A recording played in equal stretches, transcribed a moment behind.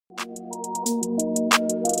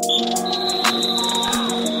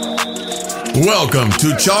Welcome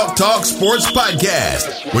to Chalk Talk Sports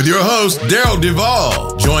Podcast with your host, Daryl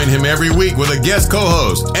Duvall. Join him every week with a guest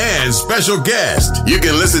co-host and special guest. You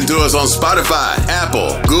can listen to us on Spotify,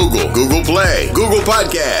 Apple, Google Play, Google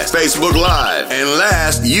Podcasts, Facebook Live, and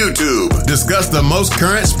last, YouTube. Discuss the most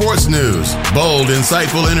current sports news, bold,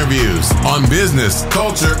 insightful interviews on business,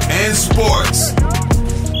 culture, and sports.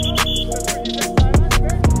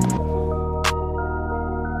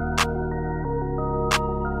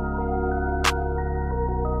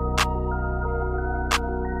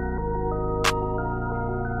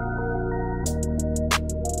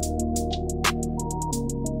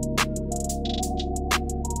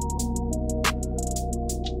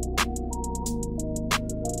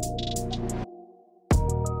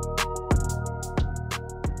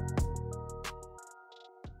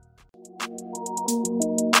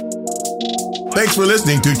 Thanks for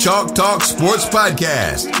listening to Chalk Talk Sports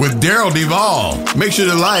Podcast with Daryl Duvall. Make sure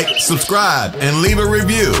to like, subscribe, and leave a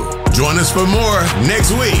review. Join us for more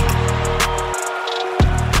next week.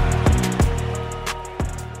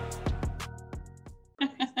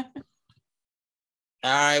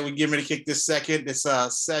 All right, we're getting ready to kick this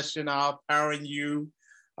session off, Powering You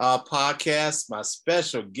podcast. My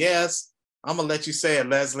special guest, I'm going to let you say it,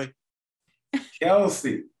 Leslie.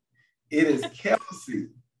 Kelsey. It is Kelsey.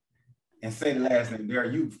 And say the last name there.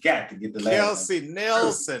 You've got to get the last name.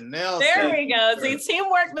 Nelson. There we go. See,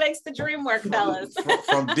 teamwork makes the dream work, fellas.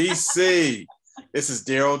 From DC. This is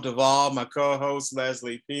Daryl Duvall, my co-host,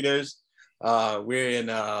 Leslie Peters. We're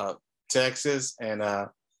in Texas, and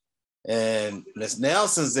Miss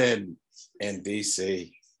Nelson's in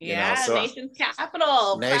DC. Yeah, so nation's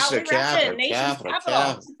capital. Nation's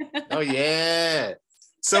capital. Oh, yeah.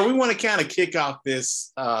 So we want to kind of kick off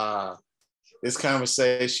this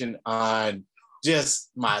conversation on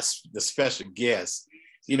just the special guest,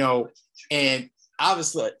 and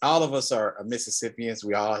obviously all of us are Mississippians.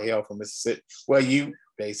 We all hail from Mississippi. Well, you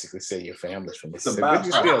basically say your family's from Mississippi. I'm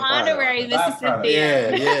an honorary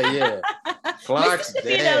Mississippian. Yeah. Clark's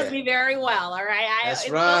Mississippi knows me very well. All right. That's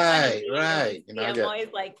right. I'm always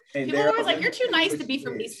like, people are always like, you're too nice to be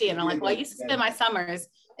from DC. And I'm like, well, I used to spend my summers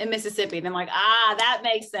in Mississippi. And I'm like, that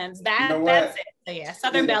makes sense. That's it. So yeah,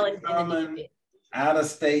 Southern Belle is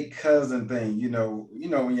out-of-state cousin thing,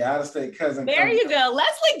 when you're out-of-state cousin. There you go.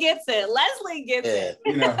 Leslie gets it.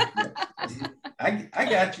 I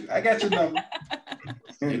got you. I got your number.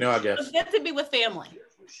 I got. It's good to be with family.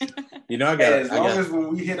 I got. As long as when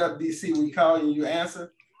we hit up DC, we call you, you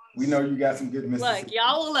answer. We know you got some good Mississippi.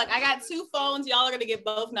 Look. I got 2 phones. Y'all are gonna get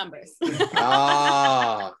both numbers.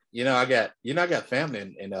 I got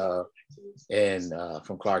family in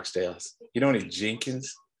from Clarksdale. You know any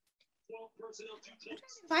Jenkins?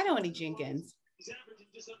 If I know any Jenkins.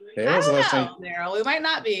 Yeah, I don't know, Daryl. We might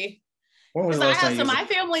not be. When was the last time? So my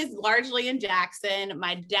family's largely in Jackson.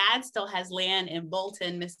 My dad still has land in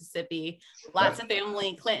Bolton, Mississippi. Lots of family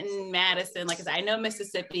in Clinton, Madison. Like I said, I know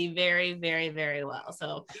Mississippi very, very, very well.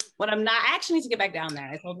 So when I actually need to get back down there.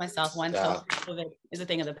 I told myself once COVID is a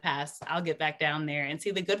thing of the past, I'll get back down there and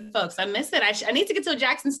see the good folks. I miss it. I need to get to a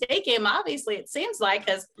Jackson State game. Obviously, it seems like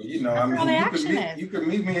because you could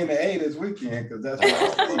meet me in the A this weekend because that's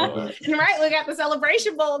what and right, we got the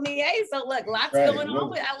Celebration Bowl in the A. So look, lots going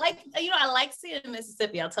on. I like seeing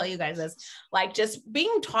Mississippi. I'll tell you guys this, like just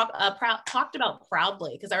being talked about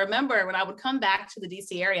proudly. Because I remember when I would come back to the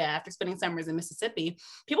DC area after spending summers in Mississippi,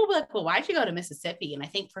 people would be like, well, why'd you go to Mississippi? And I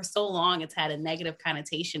think for so long it's had a negative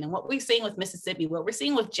connotation. And what we're seeing with Mississippi, what we're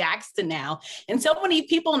seeing with Jackson now, and so many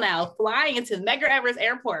people now flying into Medgar Evers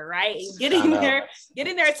Airport, right? And getting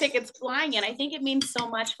their tickets, flying in. I think it means so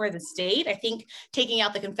much for the state. I think taking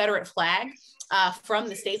out the Confederate flag from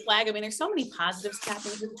the state flag. I mean, there's so many positives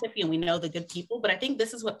happening in Mississippi, and we know the good people, but I think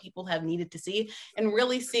this is what people have needed to see and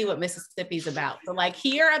really see what Mississippi's about. So like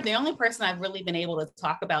here, the only person I've really been able to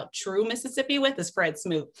talk about true Mississippi with is Fred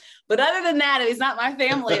Smoot. But other than that, he's not my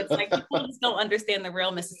family. It's like people just don't understand the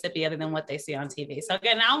real Mississippi other than what they see on TV. So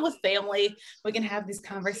again, now with family, we can have these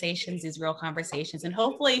conversations, these real conversations, and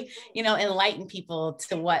hopefully, enlighten people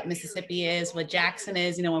to what Mississippi is, what Jackson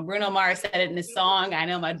is. When Bruno Mars said it in his song, I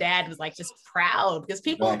know my dad was like just proud because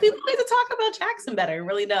people need to talk about Jackson better and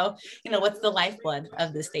really know, what's the lifeblood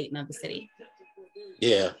of the state and of the city.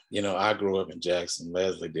 Yeah, I grew up in Jackson.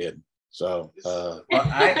 Leslie didn't. So, but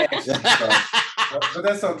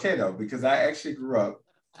that's okay though, because I actually grew up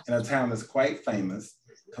in a town that's quite famous,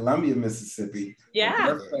 Columbia, Mississippi. Yeah.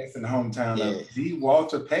 The birthplace and hometown of D.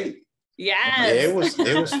 Walter Payton. Yes. Yeah, it was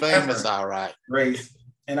famous, all right. Grace.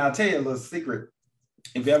 And I'll tell you a little secret.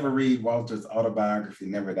 If you ever read Walter's autobiography,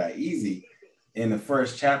 Never Die Easy, in the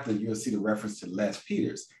first chapter, you'll see the reference to Les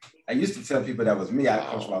Peters. I used to tell people that was me. I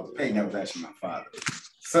coached Walter Payton. That was actually my father.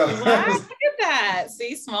 So look at that.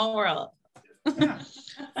 See, small world. Yeah.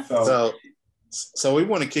 So we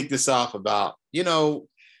want to kick this off about,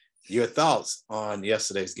 your thoughts on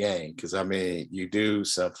yesterday's game. Because, you do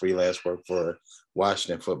some freelance work for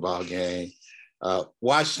Washington football game.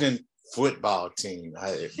 Washington football team.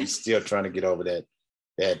 We're still trying to get over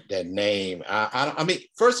that name.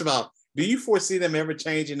 First of all, do you foresee them ever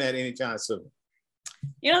changing that anytime soon?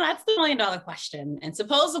 That's the $1 million question. And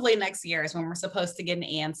supposedly next year is when we're supposed to get an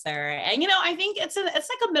answer. And, I think it's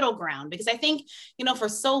like a middle ground, because I think, for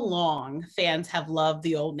so long, fans have loved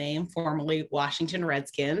the old name, formerly Washington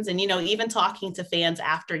Redskins. And, even talking to fans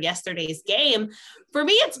after yesterday's game, for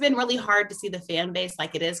me, it's been really hard to see the fan base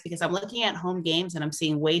like it is, because I'm looking at home games and I'm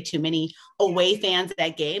seeing way too many away fans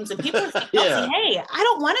at games. And people are saying, hey, I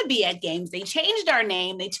don't want to be at games. They changed our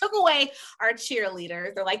name. They took away our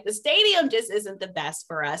cheerleaders. They're like, the stadium just isn't the best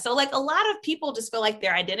for us. So like a lot of people just feel like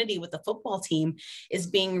their identity with the football team is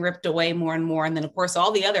being ripped away more and more. And then of course,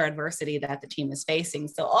 all the other adversity that the team is facing.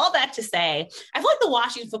 So all that to say, I feel like the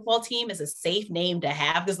Washington football team is a safe name to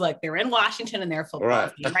have, because look, they're in Washington and they're a football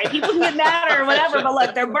team, right? People can get mad or whatever, but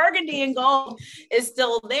look, their burgundy and gold is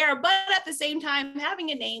still there. But at the same time,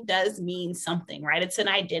 having a name does mean something, right? It's an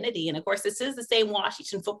identity. And of course, this is the same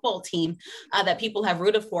Washington football team that people have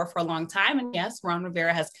rooted for a long time. And yes, Ron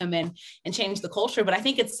Rivera has come in and changed the culture, but I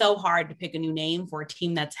think it's so hard to pick a new name for a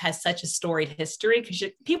team that has such a storied history, because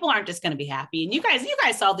people aren't just going to be happy. And you guys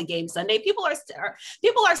saw the game Sunday. People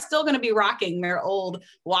are still going to be rocking their old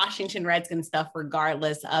Washington Redskins stuff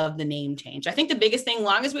regardless of the name change. I think the biggest thing,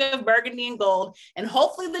 long as we have burgundy and gold, and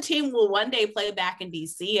hopefully the team will one day play back in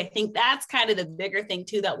DC, I think that's kind of the bigger thing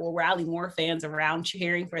too, that will rally more fans around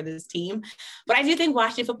cheering for this team. But I do think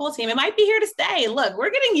Washington football team, it might be here to stay. Look,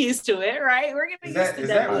 we're getting used to it, right? We're getting used to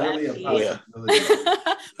that. Really a possibility?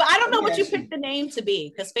 But I don't know what you pick the name to be,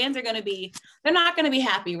 because fans are they're not going to be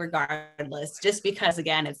happy regardless, just because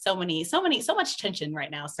again, it's so much tension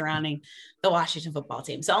right now surrounding the Washington football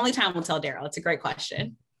team. So only time will tell, Daryl. It's a great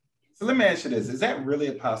question. So let me ask you this. Is that really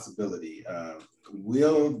a possibility?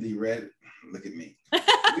 Will the look at me.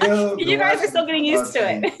 You guys are still getting used to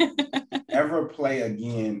it. Ever play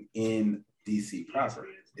again in DC proper?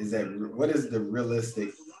 What is the realistic?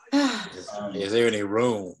 Is there any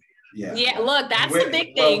room? Yeah, look, that's the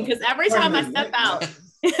big thing, because every time I step out,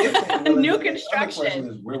 new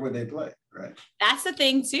construction. Where would they play? Right. That's the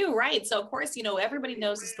thing too, right? So of course, everybody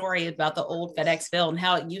knows the story about the old FedEx Field and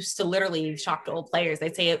how it used to literally shock old players.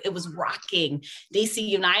 They say it was rocking. DC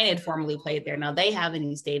United formerly played there. Now they have a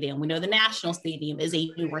new stadium. We know the National Stadium is a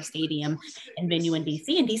newer stadium and venue in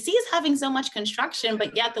DC. And DC is having so much construction,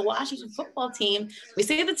 but yet the Washington football team, we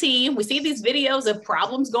see these videos of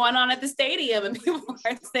problems going on at the stadium, and people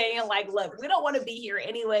are saying like, look, we don't want to be here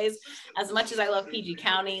anyways. As much as I love PG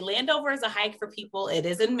County, Landover is a hike for people. It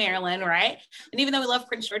is in Maryland, right? And even though we love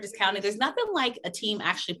Prince George's County, there's nothing like a team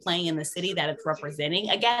actually playing in the city that it's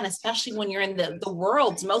representing. Again, especially when you're in the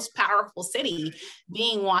world's most powerful city,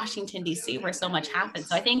 being Washington, D.C., where so much happens.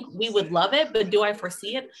 So I think we would love it, but do I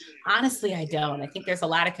foresee it? Honestly, I don't. I think there's a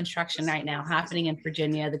lot of construction right now happening in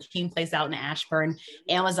Virginia. The team plays out in Ashburn.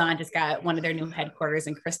 Amazon just got one of their new headquarters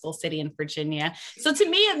in Crystal City in Virginia. So to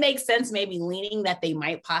me, it makes sense maybe leaning that they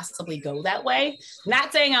might possibly go that way.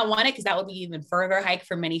 Not saying I want it, because that would be even further hike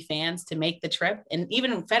for many fans to make the trip. And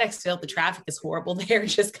even in FedEx Field, the traffic is horrible there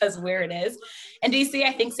just because where it is. And DC,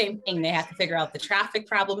 I think same thing. They have to figure out the traffic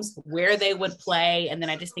problems, where they would play. And then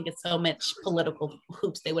I just think it's so much political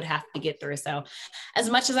hoops they would have to get through. So as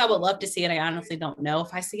much as I would love to see it, I honestly don't know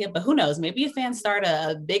if I see it, but who knows? Maybe if fans start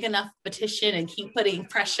a big enough petition and keep putting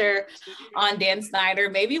pressure on Dan Snyder,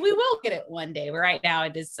 maybe we will get it one day. But right now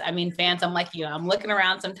fans, I'm like you, I'm looking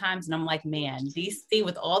around sometimes and I'm like, man, DC,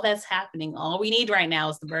 with all that's happening, all we need right now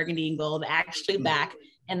is the burgundy and gold actually back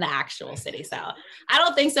in the actual city. So I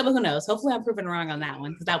don't think so, but who knows? Hopefully I'm proven wrong on that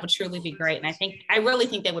one, because that would truly be great. And I really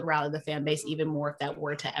think they would rally the fan base even more if that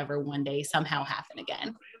were to ever one day somehow happen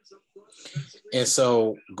again. And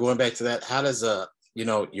so going back to that, how does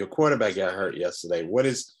your quarterback got hurt yesterday? What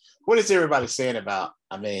is everybody saying about,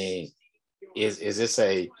 is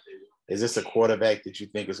this a quarterback that you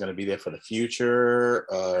think is going to be there for the future?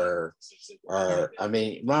 Or Ron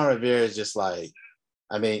Rivera is just like,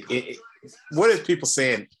 what is people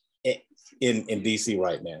saying in DC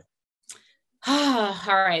right now? All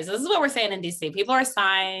right. So this is what we're saying in DC. People are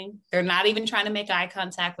sighing. They're not even trying to make eye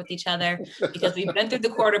contact with each other, because we've been through the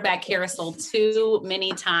quarterback carousel too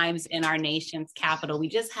many times in our nation's capital. We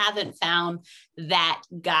just haven't found that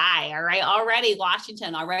guy. All right. Already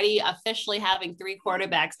Washington officially having 3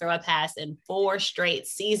 quarterbacks throw a pass in 4 straight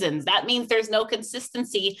seasons. That means there's no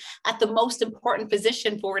consistency at the most important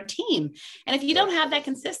position for a team. And if you don't have that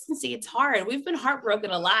consistency, it's hard. We've been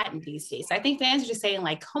heartbroken a lot in DC. So I think fans are just saying,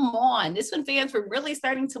 like, come on. This when fans were really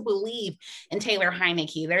starting to believe in Taylor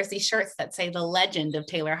Heinicke. There's these shirts that say the legend of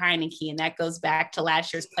Taylor Heinicke, and that goes back to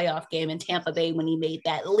last year's playoff game in Tampa Bay when he made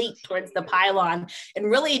that leap towards the pylon and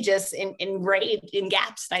really just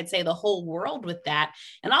engaps, I'd say, the whole world with that.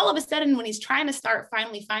 And all of a sudden, when he's trying to start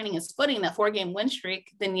finally finding his footing, that 4-game win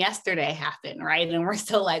streak, then yesterday happened, right? And we're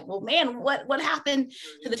still like, well, man, what happened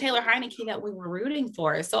to the Taylor Heinicke that we were rooting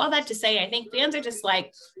for? So all that to say, I think fans are just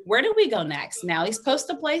like, where do we go next? Now he's supposed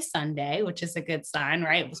to play Sunday, which is a good sign,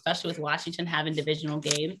 right? Especially with Washington having divisional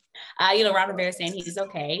games. Ron Rivera saying he's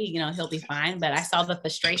okay, he'll be fine. But I saw the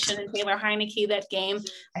frustration in Taylor Heinicke that game.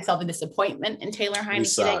 I saw the disappointment in Taylor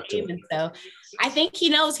Heinicke that game. And so I think he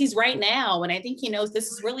knows he's right now. And I think he knows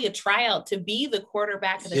this is really a tryout to be the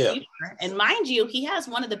quarterback of the future. And mind you, he has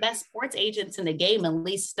one of the best sports agents in the game, and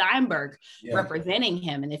Lee Steinberg representing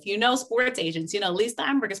him. And if you know sports agents, Lee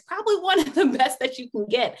Steinberg is probably one of the best that you can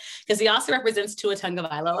get, because he also represents Tua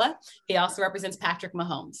Tagovailoa. He also represents Patrick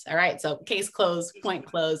Mahomes. All right. So case closed, point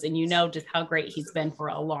closed. And just how great he's been for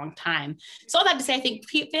a long time. So all that to say, I think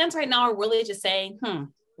fans right now are really just saying,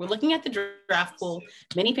 we're looking at the draft pool.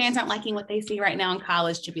 Many fans aren't liking what they see right now in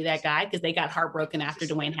college to be that guy, because they got heartbroken after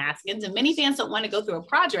Dwayne Haskins. And many fans don't want to go through a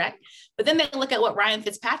project, but then they look at what Ryan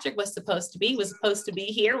Fitzpatrick was supposed to be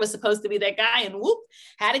here, was supposed to be that guy, and whoop,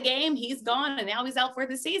 had a game, he's gone, and now he's out for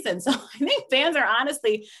the season. So I think fans are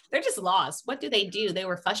honestly, they're just lost. What do? They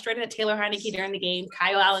were frustrated at Taylor Heinicke during the game.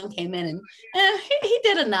 Kyle Allen came in and he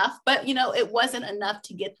did enough, but it wasn't enough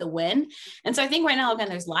to get the win. And so I think right now, again,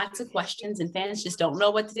 there's lots of questions and fans just don't know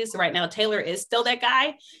what to do. So right now, Taylor is still that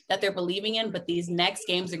guy that they're believing in, but these next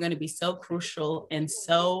games are going to be so crucial and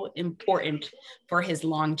so important for his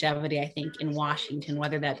longevity, I think, in Washington,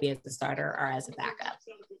 whether that be as a starter or as a backup.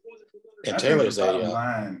 And Taylor's bottom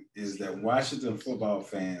line is that Washington football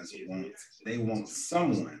fans want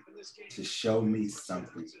someone to show me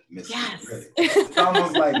something. Yes. It's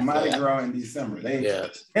almost like Mardi Gras in December.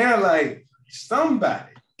 They're like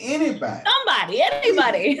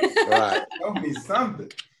anybody. Right. Show me something.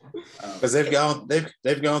 Because they've gone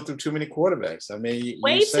through too many quarterbacks. I mean,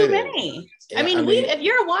 way too many. Yeah, if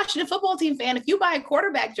you're a Washington football team fan, if you buy a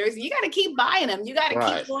quarterback jersey, you got to keep buying them. You got to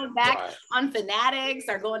keep going back on Fanatics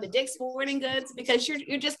or going to Dick's Sporting Goods, because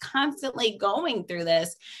you're just constantly going through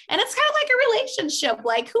this. And it's kind of like a relationship.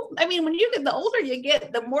 When you get, the older you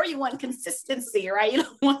get, the more you want consistency, right? You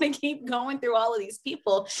don't want to keep going through all of these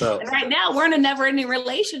people. And right now we're in a never-ending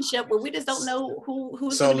relationship where we just don't know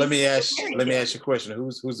who's. So let me ask you a question.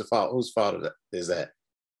 Who's the fault? Whose fault is that?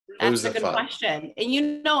 That's a good question.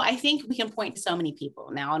 And I think we can point to so many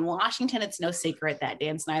people now. In Washington, it's no secret that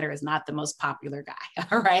Dan Snyder is not the most popular guy.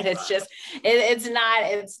 All right. It's just, it's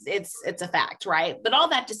a fact, right? But all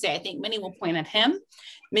that to say, I think many will point at him.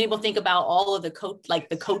 Many will think about all of the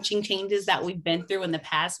coaching changes that we've been through in the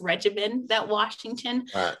past regimen that Washington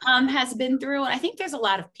has been through. And I think there's a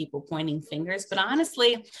lot of people pointing fingers, but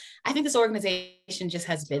honestly, I think this organization just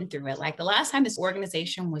has been through it. Like the last time this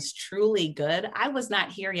organization was truly good, I was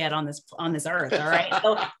not here yet on this earth. All right.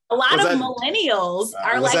 So a lot of millennials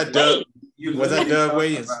are like, wait. Was that Doug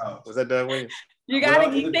Williams? Was that Doug Williams?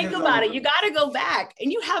 You think about it. You got to go back,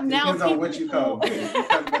 and you have now. Depends on what you call it. You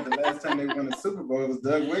talking about the last time they won the Super Bowl, it was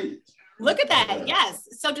Doug Williams. Look at that. Yes.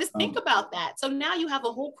 So just think about that. So now you have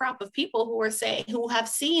a whole crop of people who have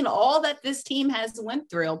seen all that this team has went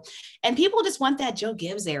through, and people just want that Joe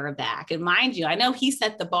Gibbs era back. And mind you, I know he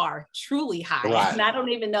set the bar truly high, and I don't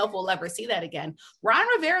even know if we'll ever see that again. Ron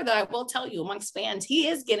Rivera, though, I will tell you, amongst fans, he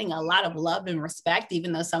is getting a lot of love and respect,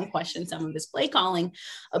 even though some question some of his play calling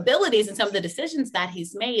abilities and some of the decisions that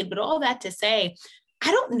he's made. But all that to say, I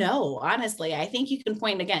don't know, honestly. I think you can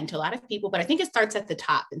point again to a lot of people, but I think it starts at the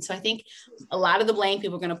top. And so I think a lot of the blame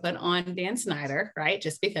people are going to put on Dan Snyder, right?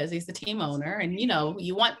 Just because he's the team owner. And,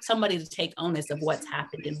 you want somebody to take onus of what's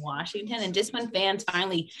happened in Washington. And just when fans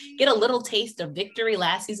finally get a little taste of victory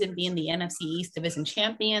last season, being the NFC East Division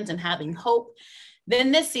champions and having hope,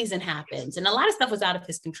 then this season happens. And a lot of stuff was out of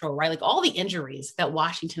his control, right? Like all the injuries that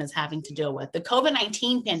Washington is having to deal with, the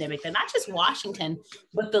COVID-19 pandemic, and not just Washington,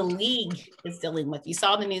 but the league is dealing with. You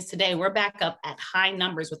saw the news today. We're back up at high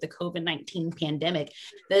numbers with the COVID-19 pandemic.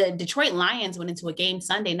 The Detroit Lions went into a game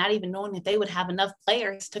Sunday, not even knowing if they would have enough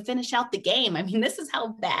players to finish out the game. I mean, this is how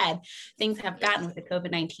bad things have gotten with the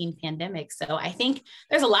COVID-19 pandemic. So I think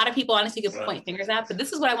there's a lot of people, honestly, you could point fingers at, but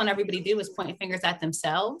this is what I want everybody to do, is point fingers at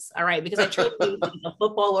themselves. All right. Because I truly a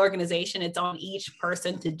football organization. It's on each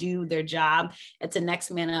person to do their job. It's a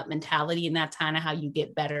next man up mentality, and that's kind of how you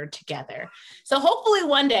get better together. So hopefully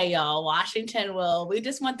one day, y'all, Washington we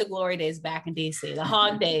just want the glory days back in DC, the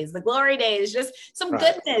hog days, the glory days, just some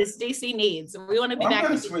goodness DC needs. We want to be back.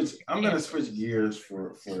 I'm going to switch gears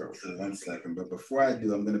for 1 second, but before I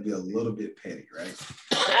do, I'm going to be a little bit petty, right?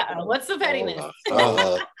 What's the pettiness?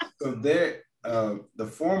 So there, a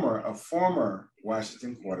former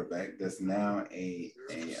Washington quarterback that's now a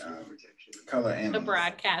color analyst, a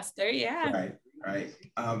broadcaster, yeah, right,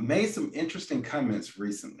 made some interesting comments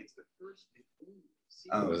recently.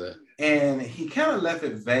 And he kind of left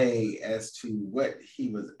it vague as to what he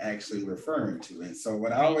was actually referring to. And so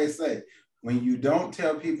what I always say, when you don't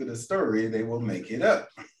tell people the story, they will make it up.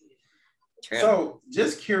 True. So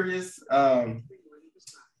just curious on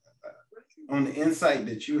the insight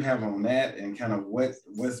that you have on that and kind of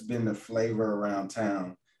what's been the flavor around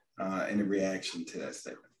town and the reaction to that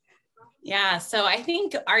statement. Yeah, so I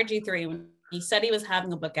think RG3, when he said he was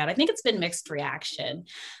having a book out, I think it's been mixed reaction.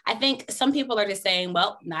 I think some people are just saying,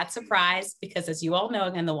 well, not surprised, because as you all know,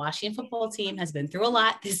 again, the Washington football team has been through a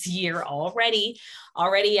lot this year already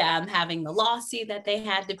having the lawsuit that they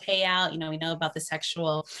had to pay out. We know about the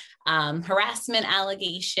sexual harassment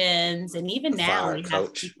allegations, and even now we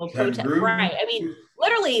have people protest. Right. I mean,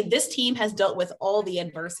 literally, this team has dealt with all the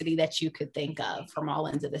adversity that you could think of from all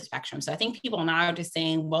ends of the spectrum. So I think people now are just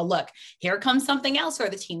saying, well, look, here comes something else for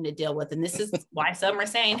the team to deal with. And this is why some are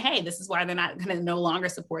saying, hey, this is why they're not going to no longer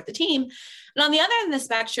support the team. And on the other end of the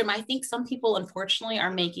spectrum, I think some people, unfortunately,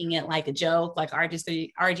 are making it like a joke, like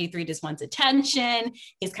RG3 just wants attention.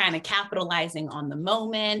 He's kind of capitalizing on the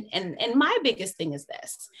moment. And my biggest thing is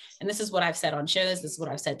this, and this is what I've said on shows, this is what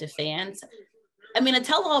I've said to fans. I mean, a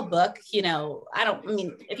tell-all book,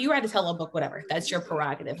 if you write a tell-all book, whatever, that's your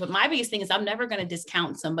prerogative. But my biggest thing is I'm never going to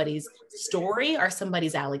discount somebody's story or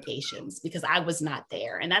somebody's allegations, because I was not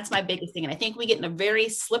there. And that's my biggest thing. And I think we get in a very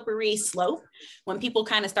slippery slope when people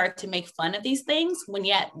kind of start to make fun of these things, when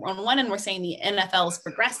yet on one end, we're saying the NFL is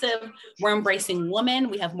progressive. We're embracing women.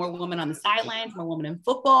 We have more women on the sidelines, more women in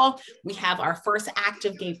football. We have our first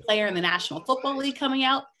active gay player in the National Football League coming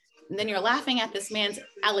out. And then you're laughing at this man's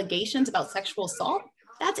allegations about sexual assault.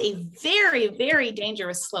 That's a very, very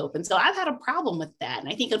dangerous slope. And so I've had a problem with that. And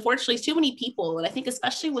I think, unfortunately, too many people, and I think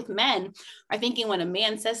especially with men, are thinking when a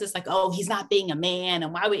man says this, like, oh, he's not being a man,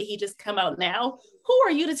 and why would he just come out now? Who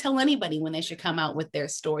are you to tell anybody when they should come out with their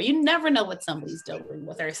story? You never know what somebody's dealing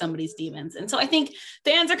with or somebody's demons. And so I think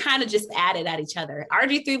fans are kind of just at each other.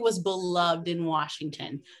 RG3 was beloved in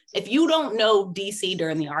Washington. If you don't know DC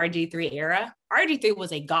during the RG3 era, RG3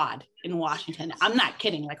 was a god in Washington. I'm not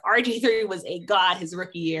kidding. Like, RG3 was a god his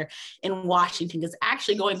rookie year in Washington, because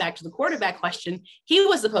actually, going back to the quarterback question, he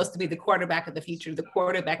was supposed to be the quarterback of the future, the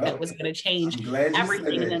quarterback that was going to change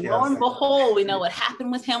everything. And then lo and behold, we know what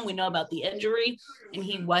happened with him. We know about the injury, and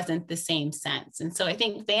he wasn't the same sense. And so I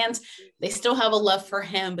think fans, they still have a love for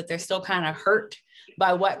him, but they're still kind of hurt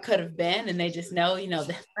by what could have been. And they just know,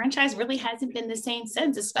 the franchise really hasn't been the same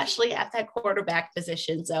since, especially at that quarterback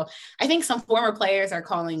position. So I think some former players are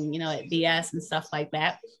calling, it BS and stuff like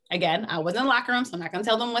that. Again, I was in the locker room, so I'm not going to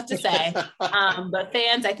tell them what to say. But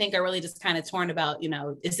fans, I think, are really just kind of torn about,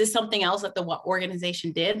 is this something else that the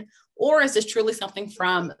organization did? Or is this truly something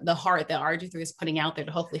from the heart that RG3 is putting out there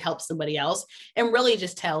to hopefully help somebody else and really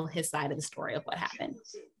just tell his side of the story of what happened?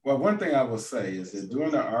 Well, one thing I will say is that during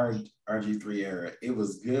the RG3 era, it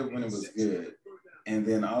was good when it was good. And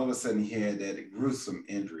then all of a sudden he had that gruesome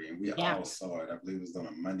injury, and we all saw it. I believe it was on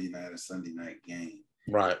a Monday night or Sunday night game.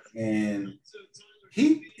 Right. And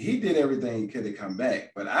he did everything he could to come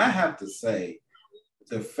back. But I have to say,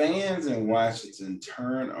 the fans in Washington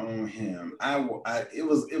turned on him. It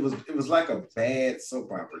was like a bad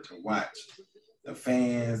soap opera to watch. The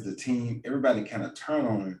fans, the team, everybody kind of turned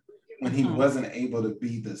on him when he wasn't able to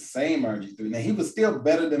be the same RG3. Now, he was still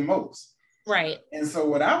better than most. Right. And so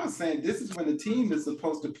what I was saying, this is when the team is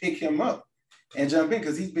supposed to pick him up and jump in,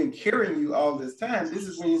 because he's been carrying you all this time. This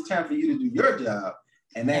is when it's time for you to do your job.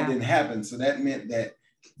 And that didn't happen. So that meant that,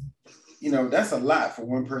 that's a lot for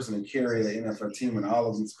one person to carry an NFL team when all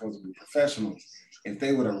of them are supposed to be professionals. If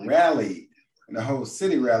they would have rallied and the whole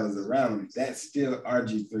city rallies around them, that still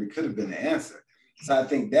RG3 could have been the answer. So I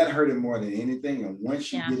think that hurt him more than anything. And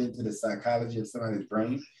once you get into the psychology of somebody's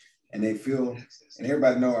brain, and they feel, and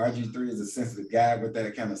everybody know RG3 is a sensitive guy with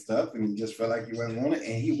that kind of stuff, and he just felt like he wasn't wanted,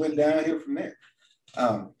 and he went downhill from there.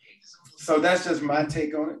 So that's just my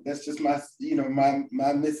take on it. That's just my,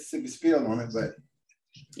 my Mississippi spiel on it. But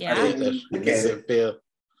Mississippi spiel.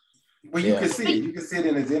 Well, you can see it. You can see it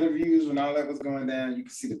in his interviews when all that was going down. You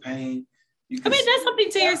can see the pain. I mean, it does something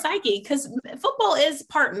to your psyche because football is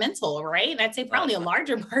part mental, right? And I'd say probably a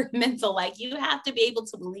larger part mental. Like you have to be able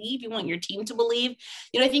to believe. You want your team to believe.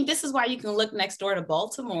 I think this is why you can look next door to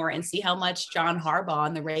Baltimore and see how much John Harbaugh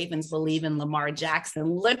and the Ravens believe in Lamar Jackson.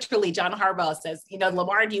 Literally, John Harbaugh says,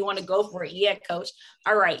 Lamar, do you want to go for it? Yeah, coach.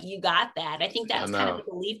 All right, you got that. I think that's kind of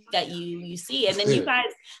the belief that you see. And then you guys,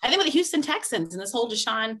 I think with the Houston Texans and this whole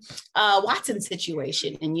Deshaun Watson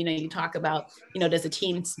situation, and you talk about, does the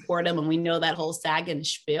team support him? And we know that whole Sagan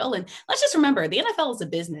spiel. And let's just remember, the NFL is a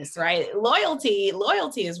business, right? Loyalty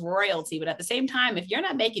is royalty. But at the same time, if you're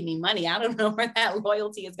not making me money, I don't know where that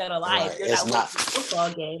loyalty is going to lie. If you're not watching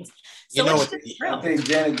football games. So I think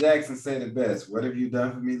Janet Jackson said it best. What have you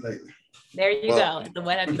done for me lately? There you go. The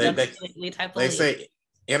what have you done for me lately type of They say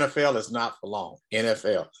NFL is not for long.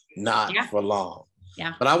 NFL, not for long.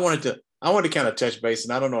 Yeah. But I wanted to kind of touch base,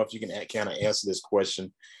 and I don't know if you can kind of answer this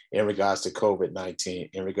question in regards to COVID-19,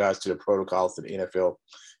 in regards to the protocols that the NFL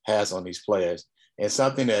has on these players. And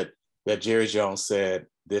something that Jerry Jones said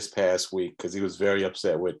this past week, because he was very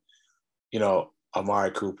upset with,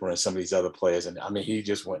 Amari Cooper and some of these other players. And I mean, he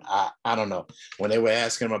just went, I don't know. When they were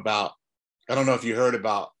asking him about, I don't know if you heard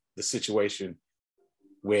about the situation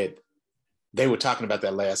they were talking about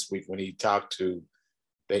that last week when they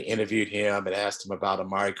interviewed him and asked him about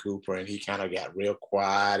Amari Cooper, and he kind of got real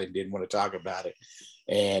quiet and didn't want to talk about it.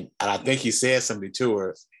 And I think he said something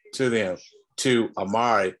to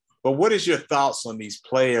Amari. But what is your thoughts on these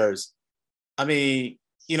players? I mean,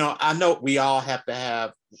 I know we all have to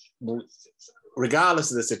have,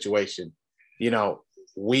 regardless of the situation,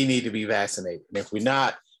 we need to be vaccinated. And if we're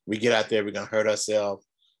not, we get out there, we're going to hurt ourselves.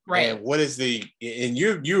 Right. And what is and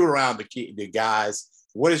you around the guys,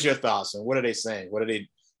 what is your thoughts and what are they saying?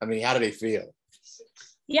 How do they feel?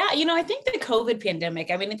 Yeah, I think the COVID pandemic,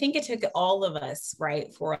 I think it took all of us,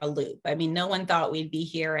 right, for a loop. No one thought we'd be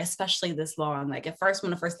here, especially this long. Like at first,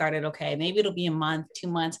 when it first started, okay, maybe it'll be a month, 2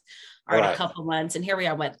 months, or a couple months. And here we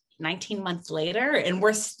are, 19 months later, and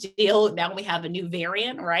we're still, now we have a new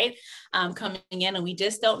variant, right, coming in, and we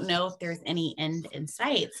just don't know if there's any end in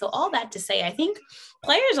sight. So all that to say, I think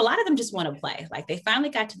players, a lot of them just want to play. Like they finally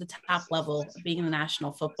got to the top level of being in the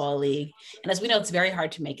National Football League. And as we know, it's very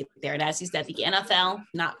hard to make it there. And as you said, the NFL,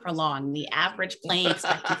 not for long. The average playing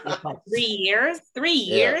expectancy is 3 years? 3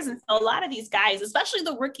 years. And so a lot of these guys, especially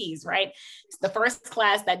the rookies, right? It's the first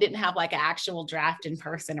class that didn't have like an actual draft in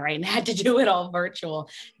person, right? And had to do it all virtual.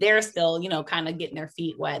 They're still, kind of getting their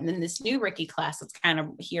feet wet. And then this new rookie class that's kind of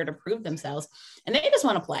here to prove themselves. And they just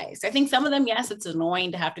want to play. So I think some of them, yes, it's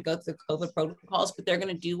annoying to have to go through COVID protocols, but they're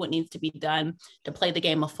going to do what needs to be done to play the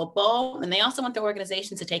game of football. And they also want their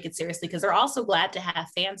organizations to take it seriously because they're also glad to have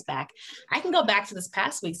fans back. I can go back to this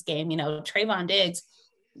past week's game, Trayvon Diggs,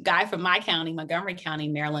 guy from my county, Montgomery County,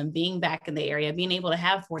 Maryland, being back in the area, being able to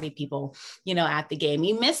have 40 people, at the game.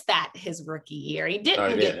 He missed that his rookie year. He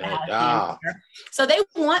didn't get to have So they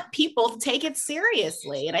want people to take it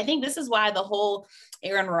seriously. And I think this is why the whole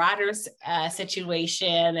Aaron Rodgers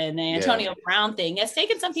situation and the Antonio Brown thing has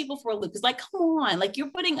taken some people for a loop. It's like, come on, like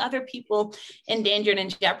you're putting other people in danger and in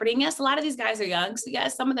jeopardy. And yes, a lot of these guys are young. So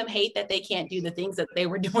yes, some of them hate that they can't do the things that they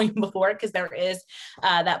were doing before because there is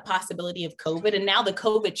that possibility of COVID. And now the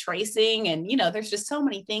COVID tracing and, there's just so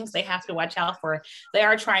many things they have to watch out for. They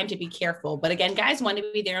are trying to be careful. But again, guys want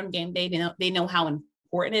to be there on game day. They know how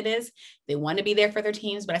important it is. They want to be there for their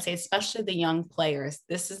teams, but I say especially the young players,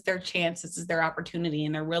 this is their chance, this is their opportunity,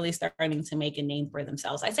 and they're really starting to make a name for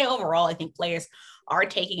themselves. I say overall, I think players are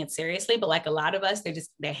taking it seriously, but like a lot of us,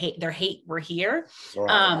 they hate we're here.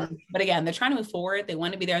 Right. But again, they're trying to move forward. They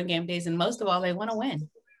want to be there on game days, and most of all, they want to win.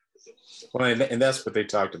 Well, and that's what they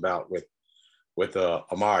talked about with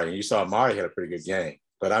Amari. And you saw Amari had a pretty good game,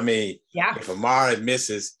 but if Amari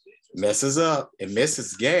messes up and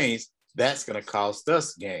misses games, that's going to cost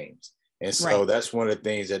us games. And so that's one of the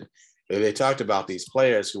things that they talked about, these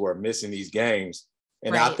players who are missing these games.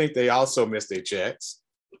 And I think they also missed their checks.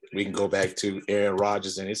 We can go back to Aaron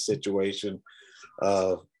Rodgers and his situation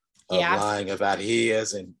of lying about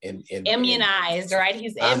his and immunized, right?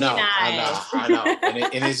 He's immunized. I know.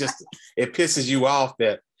 And it's just, it pisses you off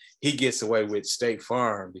that he gets away with State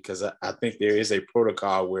Farm because I think there is a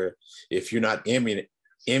protocol where if you're not immunized,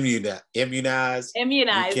 there you go.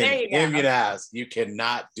 You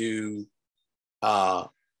cannot do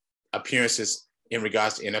appearances in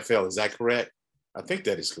regards to NFL. Is that correct? I think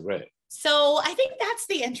that is correct. So I think that's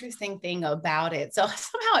the interesting thing about it. So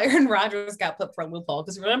somehow Aaron Rodgers got put for a loophole,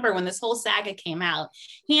 because remember when this whole saga came out,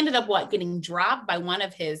 he ended up getting dropped by one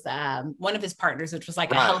of his partners, which was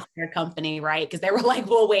like a healthcare company, right? Because they were like,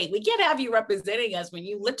 well, wait, we can't have you representing us when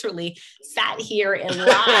you literally sat here and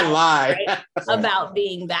lied right, about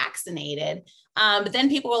being vaccinated. But then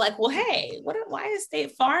people were like, well, hey, why is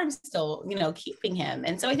State Farm still, keeping him?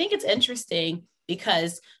 And so I think it's interesting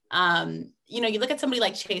because you look at somebody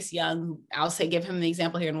like Chase Young, I'll say, give him the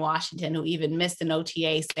example here in Washington, who even missed an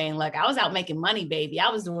OTA saying, like, I was out making money, baby. I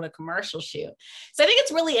was doing a commercial shoot. So I think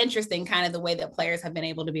it's really interesting kind of the way that players have been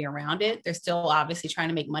able to be around it. They're still obviously trying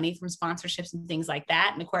to make money from sponsorships and things like that.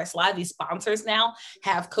 And of course, a lot of these sponsors now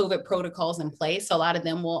have COVID protocols in place. So a lot of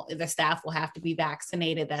them the staff will have to be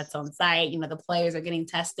vaccinated. That's on site. The players are getting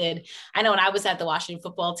tested. I know when I was at the Washington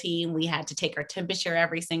football team, we had to take our temperature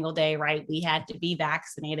every single day, right? We had to be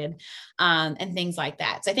vaccinated. And things like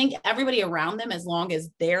that. So I think everybody around them, as long as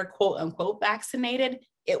they're quote unquote vaccinated,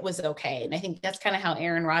 it was okay. And I think that's kind of how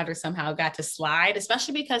Aaron Rodgers somehow got to slide,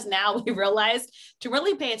 especially because now we realized to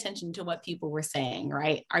really pay attention to what people were saying,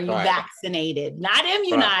 right? Are you vaccinated? Not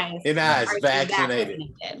immunized. Immunized, vaccinated.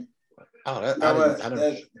 Oh, I don't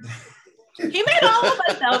know. He made all of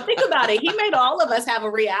us, though, think about it. He made all of us have a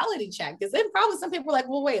reality check, because then probably some people were like,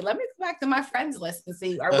 well, wait, let me go back to my friends list and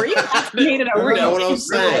see, were you vaccinated or were you? You know what I'm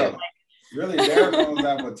saying? Really, bare bones,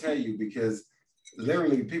 I will tell you, because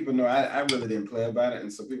literally people know I really didn't play about it.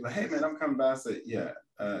 And so people are like, hey, man, I'm coming by. I said, yeah,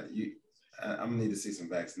 I'm going to need to see some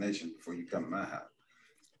vaccination before you come to my house.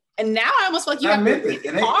 And now I almost feel like you have to be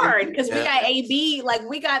hard, because we got AB, like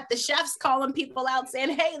we got the chefs calling people out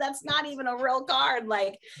saying, hey, that's not even a real card.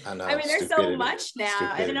 Like, I mean, there's so much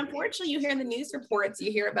now. And then unfortunately you hear in the news reports,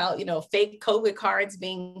 you hear about, fake COVID cards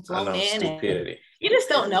being flown in. And you just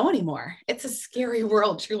don't know anymore. It's a scary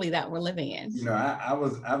world, truly, that we're living in.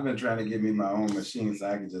 I've been trying to get me my own machine so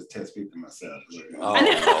I can just test people myself.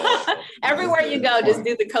 Everywhere you go, just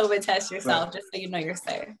do the COVID test yourself, just so you know you're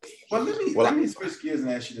safe. Well, let me switch gears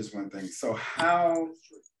and ask you this one thing. So how,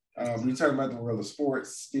 we talk about the world of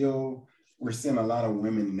sports, still we're seeing a lot of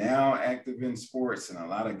women now active in sports and a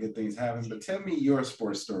lot of good things happening, but tell me your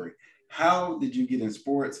sports story. How did you get in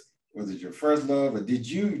sports? Was it your first love, or did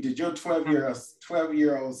your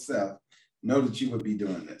 12-year-old self know that you would be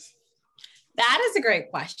doing this? That is a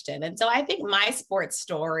great question. And so I think my sports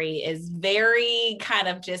story is very kind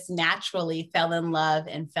of just naturally fell in love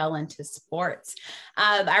and fell into sports.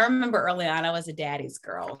 I remember early on, I was a daddy's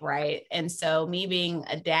girl, right? And so me being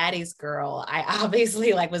a daddy's girl, I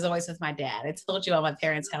obviously was always with my dad. I told you all my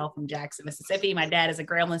parents hail from Jackson, Mississippi. My dad is a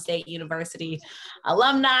Grambling State University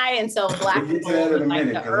alumni. And so black people were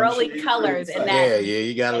the early colors in that. Yeah,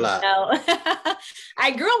 you got a lot.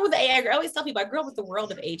 I grew up with, I always tell people, I grew up with the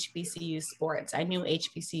world of HBCU sports. I knew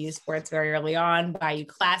HBCU sports very early on, Bayou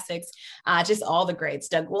Classics, just all the greats,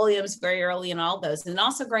 Doug Williams very early in all those. And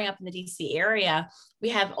also growing up in the DC area, we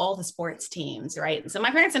have all the sports teams, right? So my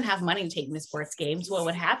parents didn't have money to take me to sports games. What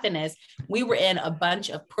would happen is we were in a bunch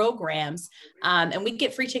of programs and we'd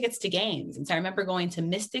get free tickets to games. And so I remember going to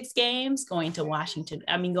Mystics games, going to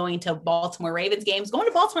Baltimore Ravens games, going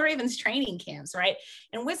to Baltimore Ravens training camps, right?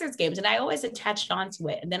 And Wizards games. And I always attached onto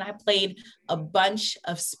it. And then I played a bunch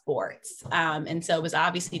of sports. And so it was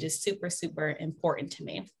obviously just super, super important to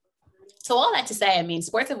me. So all that to say, I mean,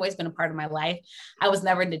 sports have always been a part of my life. I was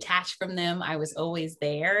never detached from them. I was always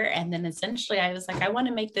there. And then essentially I was like, I want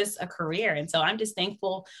to make this a career. And so I'm just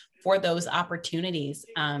thankful for those opportunities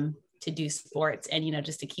to do sports and,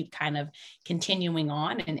 just to keep kind of continuing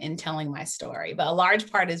on and telling my story. But a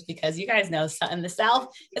large part is because you guys know in the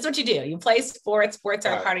South, that's what you do. You play sports. Sports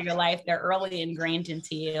are a part of your life. They're early ingrained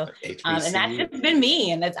into you. And that's just been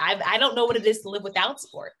me. And I don't know what it is to live without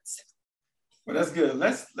sports. Well, that's good.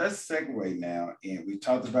 Let's segue now. And we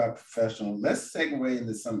talked about professional. Let's segue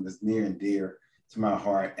into something that's near and dear to my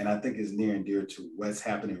heart. And I think it's near and dear to what's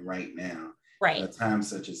happening right now. Right. At a time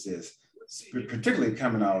such as this, particularly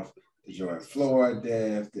coming off the George Floyd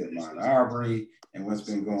death, the Ahmaud Arbery, and what's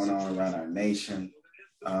been going on around our nation,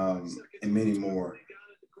 and many more.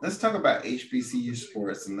 Let's talk about HBCU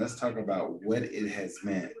sports, and let's talk about what it has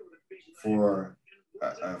meant for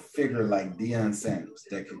a figure like Deion Sanders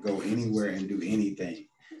that could go anywhere and do anything.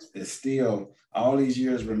 That's still, all these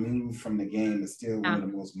years removed from the game, is still one of the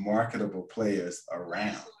most marketable players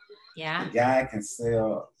around. Yeah. The guy can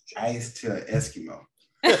sell ice to an Eskimo.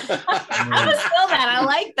 I would feel that. I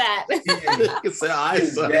like that. He's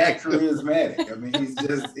that charismatic. I mean,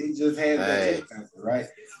 he just had that factor, right?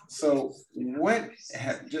 So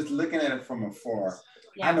just looking at it from afar,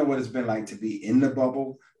 I know what it's been like to be in the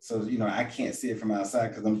bubble. So, I can't see it from outside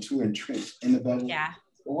because I'm too entrenched in the bubble. Yeah.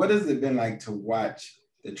 what has it been like to watch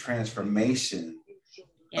the transformation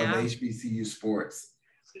of HBCU sports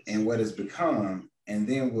and what it's become? And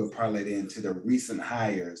then we'll parlay it into the recent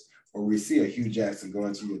hires where we see a Hugh Jackson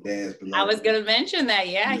going to your dad's below. I was going to mention that.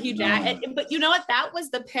 Yeah, Hugh Jackson. But you know what? That was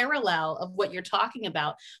the parallel of what you're talking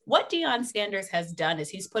about. What Deion Sanders has done is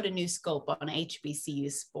he's put a new scope on HBCU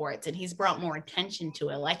sports and he's brought more attention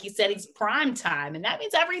to it. Like you said, he's prime time. And that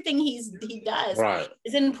means everything he does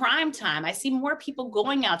is in prime time. I see more people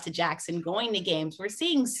going out to Jackson, going to games. We're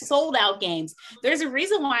seeing sold out games. There's a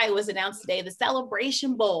reason why it was announced today. The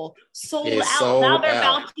Celebration Bowl sold out. Now they're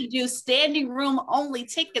about to do standing room only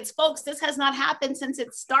tickets. Folks, this has not happened since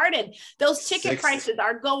it started. Those ticket prices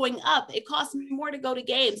are going up. It costs more to go to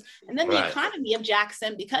games. And then the economy of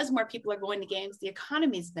Jackson, because more people are going to games, the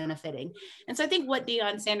economy is benefiting. And so I think what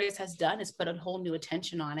Deion Sanders has done is put a whole new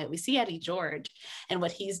attention on it. We see Eddie George and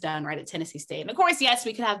what he's done right at Tennessee State. And of course, yes,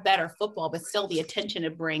 we could have better football, but still the attention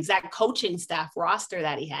it brings, that coaching staff roster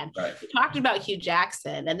that he had. We talked about Hugh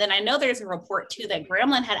Jackson. And then I know there's a report too that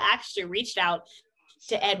Grambling had actually reached out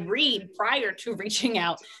to Ed Reed prior to reaching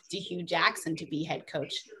out to Hugh Jackson to be head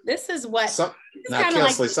coach. This is what kind of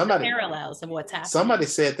like the parallels of what's happening. Somebody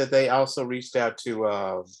said that they also reached out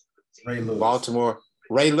to Baltimore,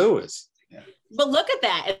 Ray Lewis. Yeah. But look at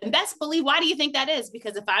that. And best believe, why do you think that is?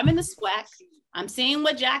 Because if I'm in the SWAC, I'm seeing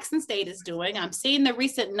what Jackson State is doing. I'm seing the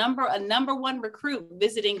recent number one recruit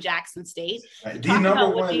visiting Jackson State. The number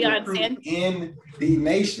one recruit in the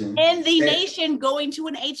nation. In the nation, going to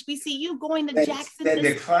an HBCU, going to Jackson. That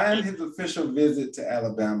declined his official visit to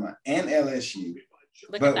Alabama and LSU.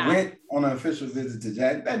 But went on an official visit to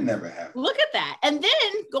Jackson. That never happened. Look at that. And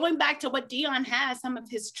then going back to what Deion has, some of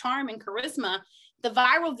his charm and charisma, the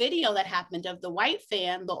viral video that happened of the white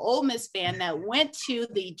fan, the Ole Miss fan that went to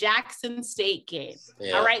the Jackson State game.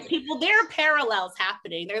 Yeah. All right, people, there are parallels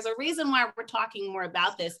happening. There's a reason why we're talking more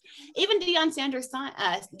about this. Even Deion Sanders'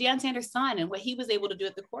 son and what he was able to do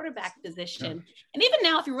at the quarterback position. Yeah. And even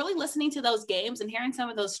now, if you're really listening to those games and hearing some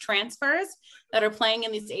of those transfers that are playing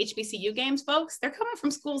in these HBCU games, folks, they're coming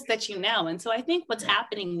from schools that you know. And so I think what's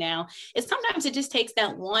happening now is sometimes it just takes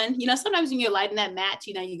that one, sometimes when you're lighting that match,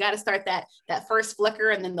 you got to start that first flicker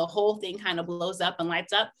and then the whole thing kind of blows up and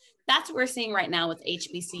lights up. That's what we're seeing right now with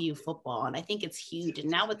HBCU football. And I think it's huge. And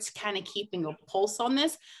now it's kind of keeping a pulse on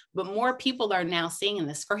this, but more people are now seeing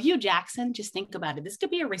this. For Hugh Jackson, just think about it. This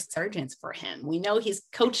could be a resurgence for him. We know he's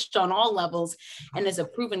coached on all levels and is a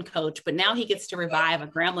proven coach, but now he gets to revive a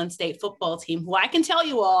Grambling State football team, who I can tell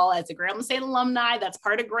you all as a Grambling State alumni, that's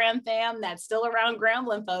part of Gram Fam, that's still around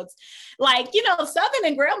Grambling folks. Southern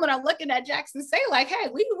and Grambling are looking at Jackson State like, hey,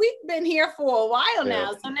 we've been here for a while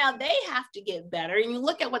now. So now they have to get better. And you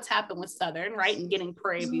look at what's happened with Southern, right? And getting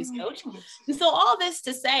Prairie View's coach. And so all this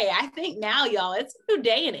to say, I think now, y'all, it's a new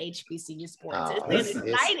day in HBCU sports. It's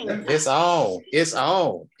exciting. It's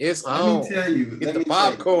on. Let me tell you. Get the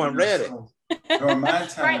popcorn ready. During my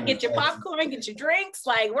time, right, get your popcorn, get your drinks.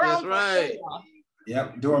 Like, we're on. Right.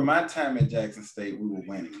 Yep. During my time at Jackson State, we were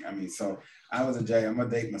winning. I mean, so I was a J. I'm gonna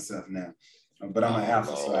date myself now, but I'm an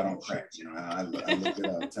alpha, so I don't crack. I look it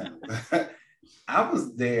all the time. But I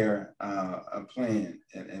was there playing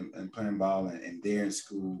and playing ball and there in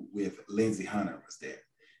school with Lindsey Hunter was there,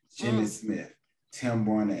 Jimmy Smith, Tim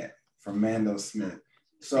Barnett, Fernando Smith.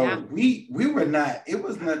 So we were not, it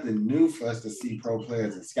was nothing new for us to see pro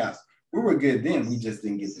players and scouts. We were good then, we just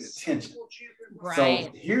didn't get the attention. Right.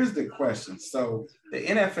 So here's the question. So the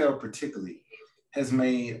NFL particularly has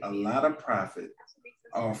made a lot of profit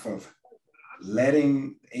off of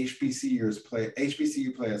letting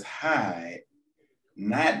HBCU players hide,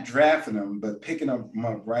 not drafting them, but picking them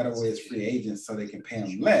up right away as free agents so they can pay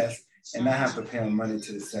them less and not have to pay them money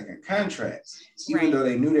to the second contract, even though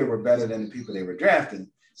they knew they were better than the people they were drafting,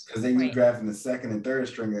 because they were drafting the second and third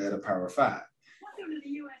stringer at a Power 5.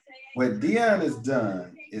 What Deion has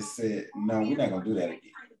done is said, no, we're not going to do that again.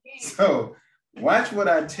 So watch what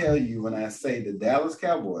I tell you when I say the Dallas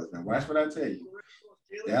Cowboys. Now watch what I tell you.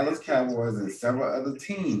 Dallas Cowboys and several other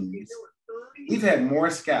teams, we've had more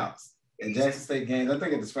scouts at Jackson State games. I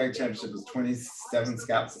think at the SWAC championship was 27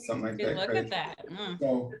 scouts or something like that. Look at that.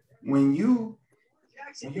 So when you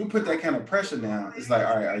put that kind of pressure down, it's like,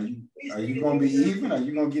 all right, are you going to be even? Are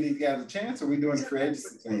you going to give these guys a chance? Or are we doing the free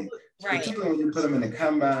agency thing? Right. Particularly when you put them in the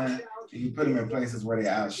combine and you put them in places where they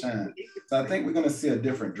outshine. So I think we're going to see a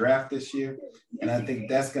different draft this year. And I think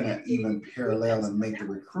that's going to even parallel and make the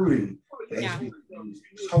recruiting HBCU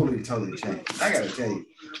totally change. I got to tell you,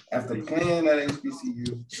 after playing at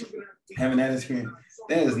HBCU, having that experience,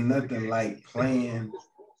 there is nothing like playing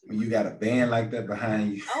when you got a band like that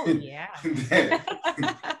behind you. Oh, yeah.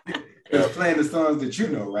 It's playing the songs that you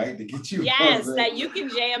know, right? To get you. Yes, that you can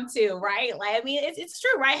jam to, right? Like, I mean, it's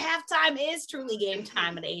true, right? Halftime is truly game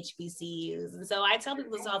time at HBCUs. And so I tell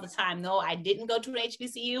people this all the time. No, I didn't go to an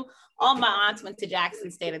HBCU. All my aunts went to Jackson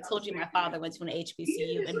State. I told you my father went to an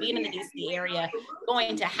HBCU, and being in the DC area,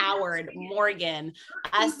 going to Howard, Morgan,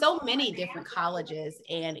 so many different colleges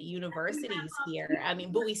and universities here. I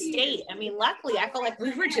mean, Bowie State. I mean, luckily, I feel like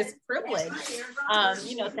we were just privileged,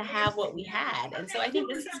 to have what we had. And so I think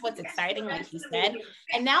this is what's exciting, like you said.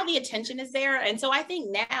 And now the attention is there. And so I think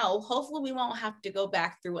now, hopefully, we won't have to go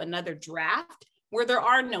back through another draft where there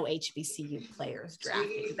are no HBCU players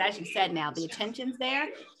drafted. Because as you said, now the attention's there.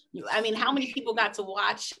 I mean, how many people got to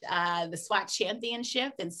watch the SWAC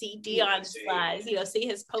championship and see Deion's, see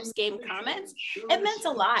his post-game comments? It meant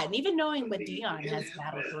a lot. And even knowing what Deion has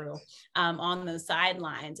battled through on those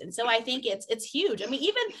sidelines. And so I think it's huge. And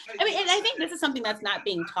I think this is something that's not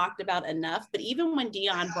being talked about enough, but even when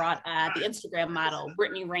Deion brought the Instagram model,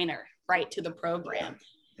 Brittany Rayner, right, to the program,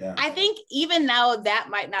 yeah. I think even now that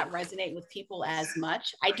might not resonate with people as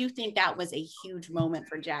much. I do think that was a huge moment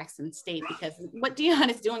for Jackson State because what Deion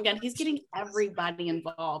is doing, again, he's getting everybody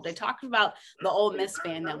involved. I talked about the Ole Miss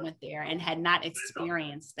fan that went there and had not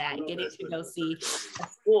experienced that, getting to go see a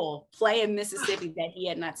school play in Mississippi that he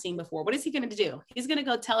had not seen before. What is he going to do? He's going to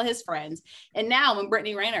go tell his friends. And now when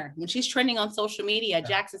Brittany Rayner, when she's trending on social media,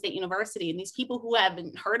 Jackson State University, and these people who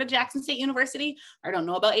haven't heard of Jackson State University or don't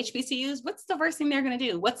know about HBCUs, what's the first thing they're going to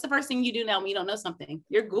do? What's the first thing you do now when you don't know something?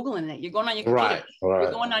 You're Googling it. You're going on your computer. Right.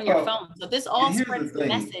 You're going on your phone. So this all spreads the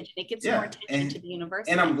message and it gets more attention to the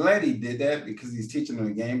university. And I'm glad he did that because he's teaching them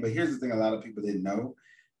the game. But here's the thing a lot of people didn't know.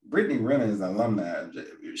 Brittany Renner is an alumni.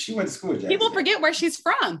 She went to school at Jackson. People forget where she's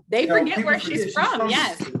from. They forget where she's from.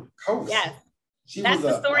 Yes. Yes. That's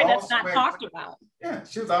the story that's not talked about. Yeah.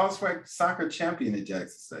 She was an all-SWAC soccer champion at Jackson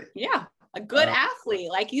State. Yeah. A good athlete,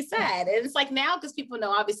 like you said. And it's like now, because people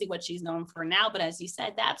know obviously what she's known for now, but as you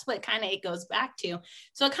said, that's what kind of it goes back to.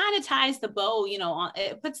 So it kind of ties the bow,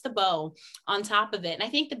 it puts the bow on top of it. And I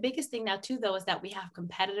think the biggest thing now too, though, is that we have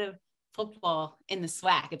competitive football in the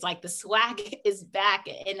SWAC. It's like the SWAC is back.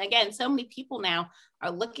 And again, so many people now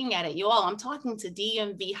are looking at it. I'm talking to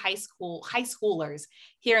DMV high schoolers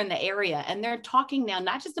here in the area, and they're talking now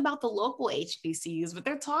not just about the local HBCUs, but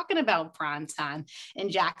they're talking about primetime in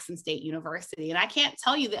Jackson State University. And I can't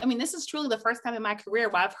tell you that, this is truly the first time in my career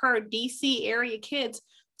where I've heard DC area kids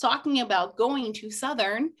talking about going to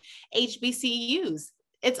Southern HBCUs.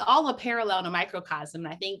 It's all a parallel to microcosm.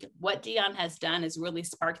 And I think what Deion has done is really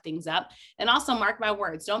spark things up. And also, mark my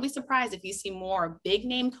words, don't be surprised if you see more big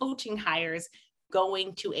name coaching hires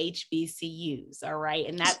going to HBCUs. All right.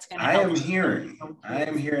 And that's going to I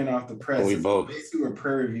am hearing off the press. We both. See what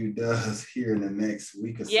Prairie View does here in the next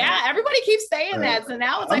week or so. Yeah, everybody keeps saying that. So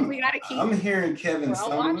now it's like we got to keep. I'm hearing Kevin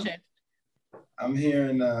Sumlin. I'm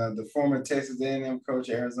hearing the former Texas A&M coach,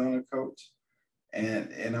 Arizona coach.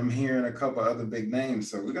 And I'm hearing a couple other big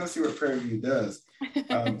names. So we're going to see what Prairie View does.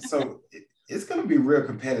 So it's going to be real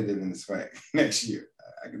competitive in the SWAC next year.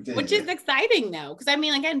 I can tell you. Which is exciting though. Because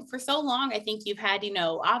again, for so long, I think you've had,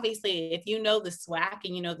 obviously if you know the SWAC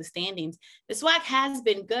and you know the standings, the SWAC has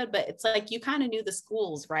been good, but it's like you kind of knew the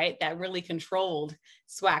schools, right? That really controlled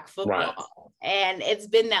SWAC football. Right. And it's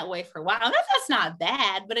been that way for a while. That's not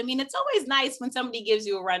bad, but it's always nice when somebody gives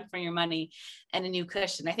you a run for your money and a new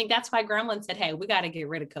cushion. I think that's why Gremlin said, hey, we got to get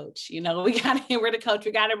rid of coach. We got to get rid of coach.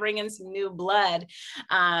 We got to bring in some new blood.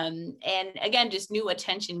 And again, just new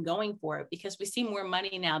attention going for it because we see more money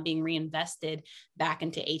now being reinvested back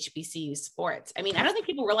into HBCU sports. I don't think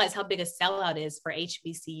people realize how big a sellout is for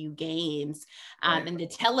HBCU games and the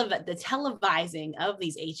televising of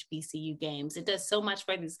these HBCU games. It does so much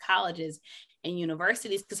for these colleges and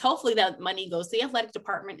universities because hopefully that money goes to the athletic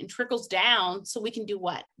department and trickles down so we can do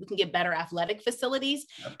what? We can get better athletic facilities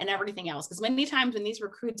and everything else. Because many times when these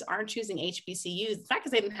recruits aren't choosing HBCUs, it's not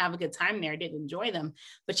because they didn't have a good time there, didn't enjoy them,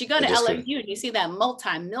 but you go to LSU and you see that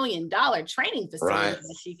multi-million-dollar training facility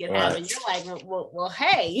that you can have and you're like, well,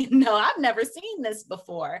 hey, I've never seen this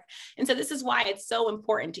before. And so this is why it's so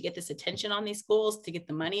important to get this attention on these schools, to get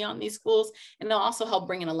the money on these schools, and they'll also help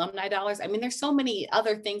bring in alumni dollars. There's so many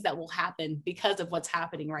other things that will happen because of what's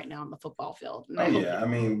happening right now on the football field.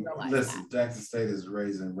 Listen, Jackson State is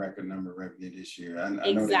raising record number of revenue this year. I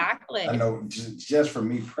exactly. I know just for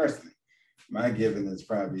me personally, my giving is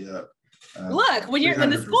probably up Look, when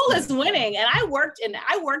the school 300%. is winning, and I worked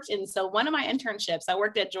in so one of my internships, I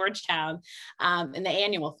worked at Georgetown in the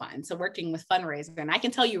annual fund, so working with fundraiser, and I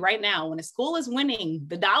can tell you right now, when a school is winning,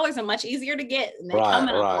 the dollars are much easier to get, and they come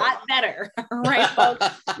in a lot better, right, folks?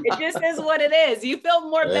 It just is what it is. You feel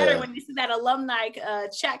more better when you see that alumni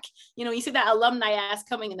check. You see that alumni ask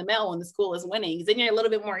coming in the mail when the school is winning, because then you're a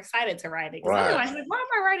little bit more excited to write it. Because otherwise, like, why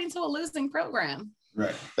am I writing to a losing program?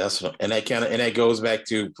 Right. That goes back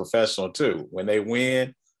to professional too. When they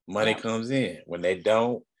win, money comes in. When they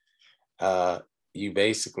don't, you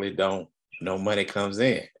basically don't. No money comes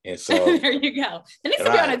in, and so there you go. It needs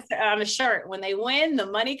to be on a shirt. When they win, the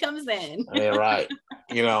money comes in. Right.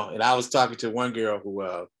 And I was talking to one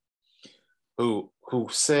girl who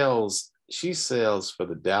sells. She sells for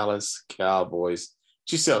the Dallas Cowboys.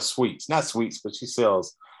 She sells suites, not suites, but she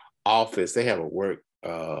sells office. They have a work.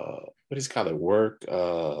 What is it called?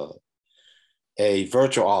 A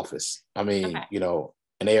virtual office. An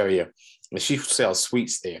area, and she sells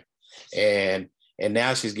suites there, and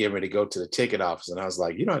now she's getting ready to go to the ticket office. And I was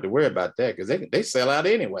like, you don't have to worry about that because they sell out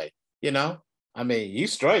anyway. You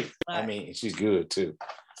straight. She's good too.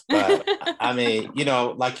 But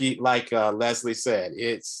like Leslie said,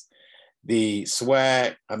 it's the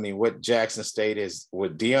swag. What Jackson State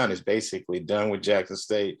what Deion is basically done with Jackson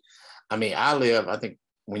State. I think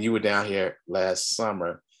when you were down here last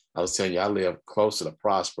summer, I was telling you I live closer to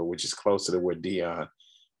Prosper, which is closer to where Deion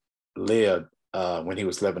lived when he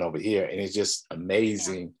was living over here. And it's just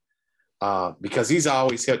amazing because he's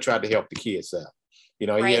always tried to help the kids out. He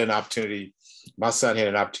had an opportunity. My son had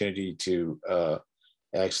an opportunity to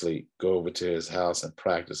actually go over to his house and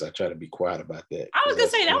practice. I try to be quiet about that. I was going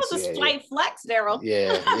to say, that was a slight flex, Daryl.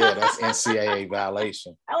 Yeah, that's NCAA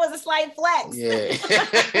violation. That was a slight flex. Yeah,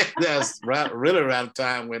 that's really around the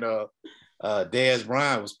time when Dez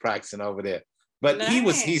Bryant was practicing over there. But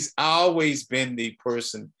nice. He's always been the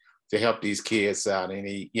person to help these kids out. And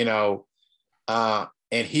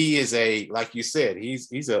and he is like you said,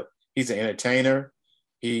 he's an entertainer.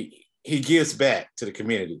 He gives back to the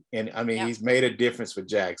community. And he's made a difference for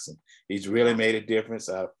Jackson. He's really made a difference.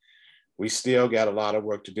 We still got a lot of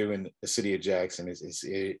work to do in the city of Jackson. It is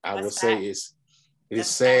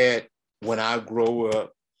sad when I grow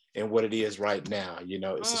up and what it is right now.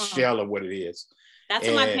 It's a shell of what it is. That's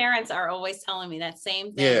what my parents are always telling me, that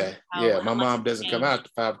same thing. My mom doesn't come out at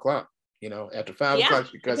 5 o'clock. After 5 o'clock,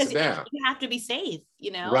 she cuts it down. You have to be safe,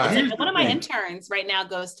 Right. Like one of my interns right now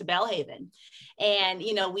goes to Belhaven, and,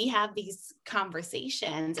 we have these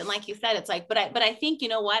conversations, and like you said, it's like, but I think,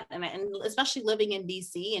 what, and especially living in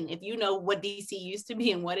DC, and if you know what DC used to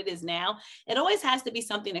be and what it is now, it always has to be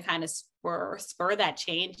something to kind of spur that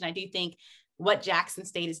change. And I do think what Jackson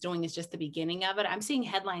State is doing is just the beginning of it. I'm seeing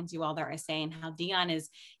headlines you all that are saying how Deion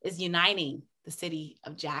is uniting the city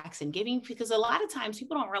of Jackson, because a lot of times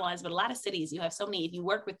people don't realize, but a lot of cities, you have so many, if you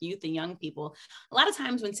work with youth and young people, a lot of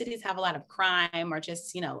times when cities have a lot of crime or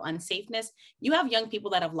just, unsafeness, you have young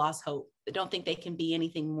people that have lost hope, that don't think they can be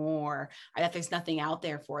anything more, or that there's nothing out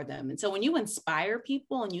there for them. And so when you inspire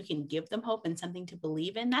people and you can give them hope and something to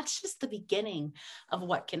believe in, that's just the beginning of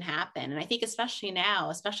what can happen. And I think especially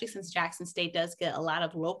now, especially since Jackson State does get a lot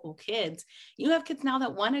of local kids, you have kids now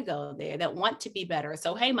that want to go there, that want to be better.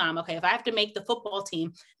 So, hey, mom, okay, if I have to make the football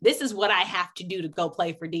team, this is what I have to do to go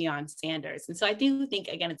play for Deion Sanders. And so I do think,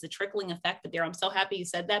 again, it's a trickling effect. But there, I'm so happy you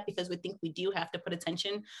said that, because we think we do have to put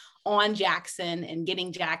attention on Jackson and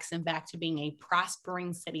getting Jackson back to being a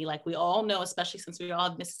prospering city, like we all know, especially since we all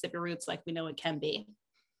have Mississippi roots, like we know it can be.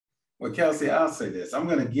 Well, Kelsey, I'll say this. I'm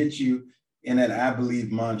going to get you in that I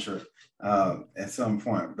believe mantra at some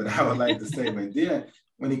point, but I would like to say, when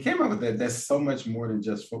he came up with that, that's so much more than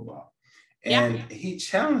just football. And he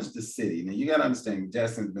challenged the city. Now, you got to understand,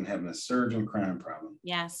 Jackson's been having a surging crime problem.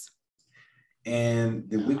 Yes. And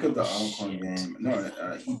the week of the Alcorn game,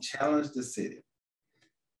 he challenged the city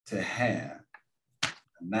to have a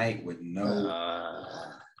night with no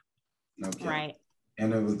killing. Right.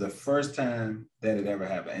 And it was the first time that it ever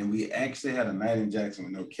happened. And we actually had a night in Jackson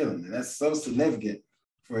with no killing. And that's so significant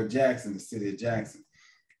for Jackson, the city of Jackson.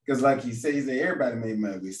 Because like he said, everybody made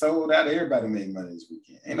money. We sold out, everybody made money this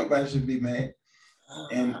weekend. Ain't nobody should be mad.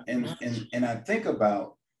 And I think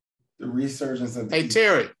about the resurgence of Hey,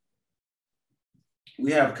 Terry.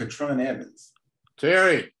 We have Katron Evans.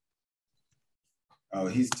 Terry. Oh,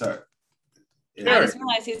 he's tucked. Yeah. I just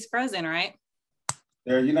realized he's frozen, right?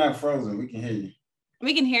 There, you're not frozen. We can hear you.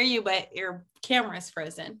 We can hear you, but your camera is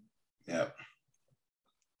frozen. Yep.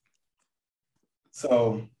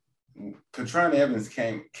 So Katron Evans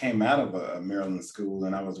came out of a Maryland school,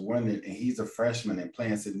 and I was wondering, and he's a freshman and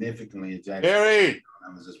playing significantly in Jackson. Terry.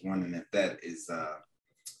 I was just wondering if that is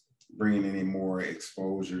bringing any more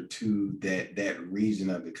exposure to that region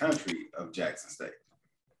of the country of Jackson State?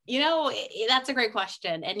 That's a great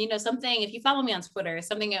question. And, something, if you follow me on Twitter,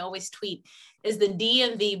 something I always tweet is the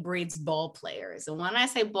DMV breeds ball players. And when I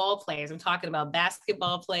say ball players, I'm talking about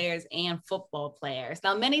basketball players and football players.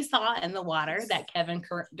 Now, many saw In the Water that Kevin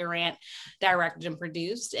Durant directed and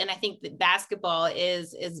produced. And I think that basketball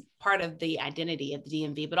is part of the identity of the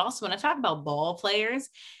DMV. But also when I talk about ball players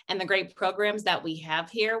and the great programs that we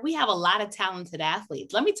have here, we have a lot of talented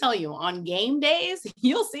athletes. Let me tell you, on game days,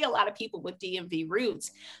 you'll see a lot of people with DMV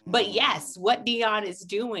roots. But yes, what Deion is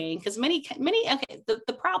doing, because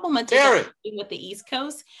the problem with the East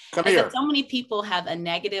Coast is that so many people have a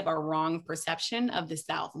negative or wrong perception of the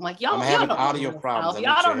South. I'm like, y'all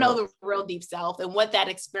don't know the real deep South and what that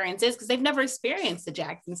experience is, because they've never experienced the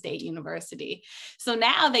Jackson State University. So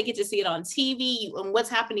now they get to see it on TV. And what's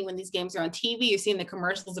happening when these games are on TV? You're seeing the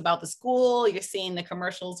commercials about the school. You're seeing the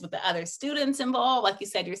commercials with the other students involved. Like you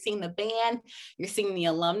said, you're seeing the band, you're seeing the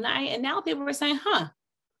alumni. And now people are saying,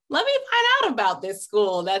 let me find out about this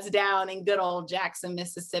school that's down in good old Jackson,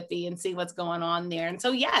 Mississippi, and see what's going on there. And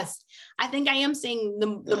so, yes, I think I am seeing the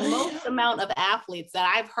most amount of athletes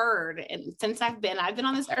that I've heard. And since I've been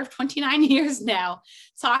on this earth 29 years now,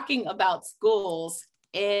 talking about schools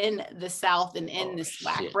in the South and in the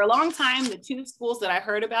SWAC. For a long time, the two schools that I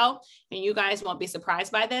heard about, and you guys won't be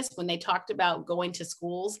surprised by this, when they talked about going to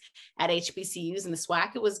schools at HBCUs in the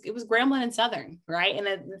SWAC, it was Grambling and Southern, right? And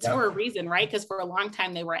it's for a reason, right? Because for a long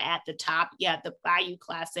time, they were at the top, the Bayou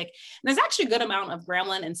Classic. And there's actually a good amount of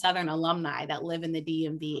Grambling and Southern alumni that live in the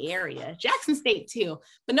DMV area. Jackson State too,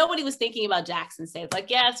 but nobody was thinking about Jackson State. It's like,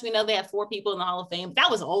 yes, we know they have 4 people in the Hall of Fame.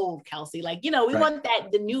 That was old, Kelsey. Like, we want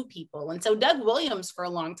the new people. And so Doug Williams, for a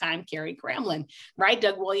long time, carried Grambling, right?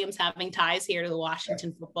 Doug Williams having ties here to the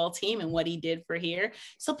Washington football team and what he did for here.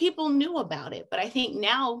 So people knew about it. But I think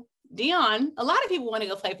now Deion, a lot of people want to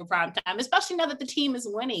go play for prime time, especially now that the team is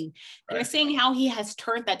winning. And you're seeing how he has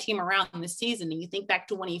turned that team around this season. And you think back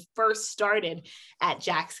to when he first started at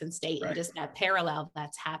Jackson State and just that parallel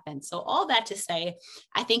that's happened. So all that to say,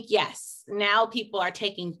 I think, yes, now people are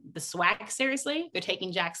taking the SWAC seriously. They're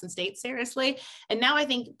taking Jackson State seriously. And now I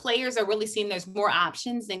think players are really seeing there's more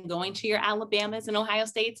options than going to your Alabamas and Ohio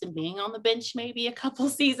States and being on the bench maybe a couple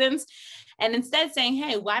seasons. And instead saying,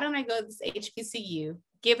 hey, why don't I go to this HBCU?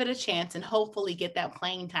 Give it a chance and hopefully get that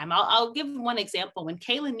playing time. I'll give one example. When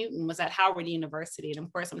Kayla Newton was at Howard University, and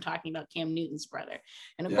of course I'm talking about Cam Newton's brother,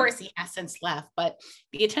 and of course he has since left, but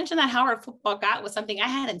the attention that Howard football got was something I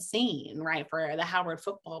hadn't seen, right, for the Howard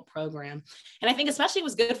football program. And I think especially it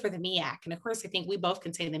was good for the MEAC. And of course, I think we both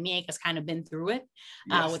can say the MEAC has kind of been through it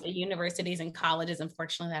with the universities and colleges,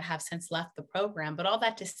 unfortunately, that have since left the program. But all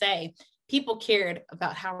that to say, people cared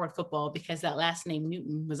about Howard football because that last name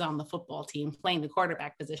Newton was on the football team playing the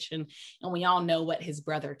quarterback position. And we all know what his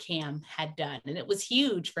brother Cam had done. And it was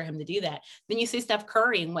huge for him to do that. Then you see Steph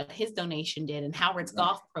Curry and what his donation did and Howard's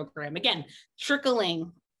golf program. Again,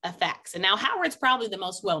 trickling effects. And now Howard's probably the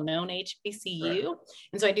most well-known HBCU. Right.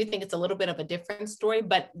 And so I do think it's a little bit of a different story,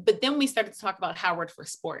 but then we started to talk about Howard for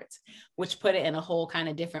sports, which put it in a whole kind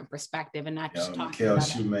of different perspective and not just talking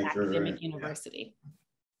about an academic university.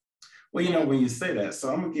 Well, when you say that, so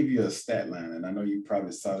I'm going to give you a stat line, and I know you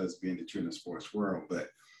probably saw this being that you're in the sports world, but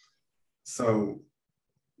so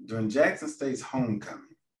during Jackson State's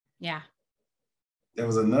homecoming, there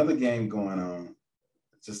was another game going on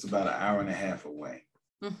just about an hour and a half away.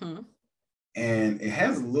 Mm-hmm. And it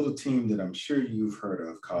has a little team that I'm sure you've heard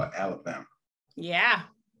of called Alabama. Yeah.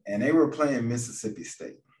 And they were playing Mississippi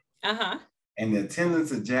State. Uh-huh. And the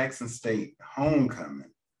attendance at Jackson State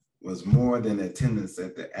homecoming was more than attendance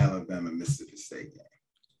at the Alabama-Mississippi State game.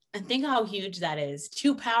 And think how huge that is.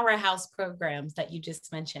 2 powerhouse programs that you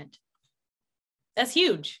just mentioned. That's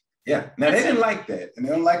huge. Yeah. Now, they didn't like that, and they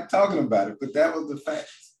don't like talking about it, but that was the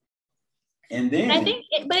facts. And then I think,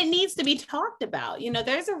 but it needs to be talked about.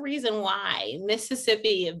 There's a reason why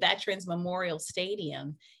Mississippi Veterans Memorial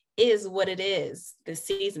Stadium is what it is this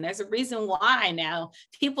season. There's a reason why now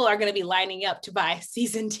people are going to be lining up to buy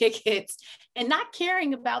season tickets and not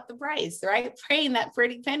caring about the price, right? Paying that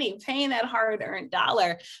pretty penny, paying that hard-earned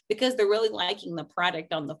dollar because they're really liking the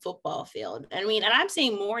product on the football field. And I'm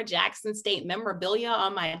seeing more Jackson State memorabilia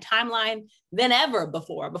on my timeline than ever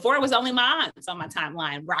before. Before it was only my aunts on my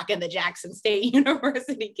timeline rocking the Jackson State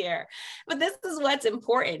University gear. But this is what's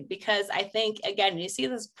important because I think, again, you see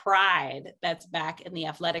this pride that's back in the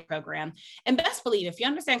athletic program. And best believe, if you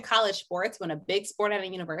understand college sports, when a big sport at a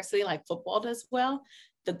university like football does well,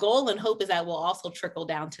 the goal and hope is that will also trickle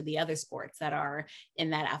down to the other sports that are in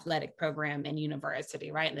that athletic program and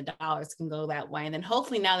university, right? And the dollars can go that way. And then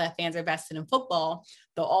hopefully now that fans are vested in football,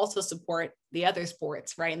 they'll also support the other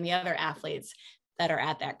sports, right? And the other athletes that are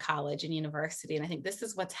at that college and university. And I think this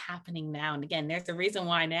is what's happening now. And again, there's a reason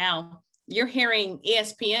why now you're hearing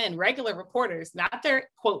ESPN, regular reporters, not their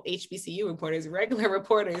quote HBCU reporters, regular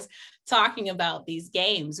reporters talking about these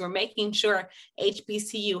games. We're making sure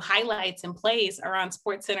HBCU highlights and plays are on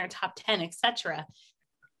SportsCenter top 10, etc.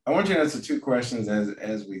 I want you to answer two questions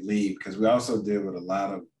as we leave, because we also deal with a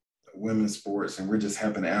lot of women's sports and we're just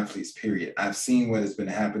helping athletes, period. I've seen what has been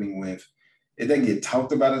happening with, it doesn't get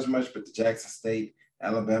talked about as much, but the Jackson State,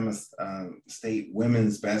 Alabama State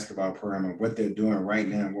women's basketball program and what they're doing right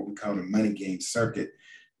now, what we call the money game circuit.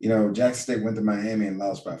 You know, Jackson State went to Miami and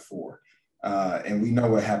lost by 4. And we know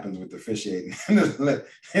what happens with the officiating in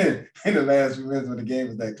the last few minutes when the game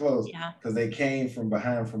was that close, because they came from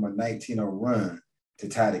behind from a 19-0 run to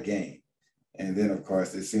tie the game. And then, of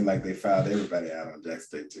course, it seemed like they fouled everybody out on Jackson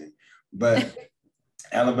State team. But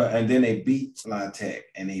Alabama, and then they beat La Tech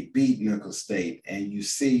and they beat Nicholls State. And you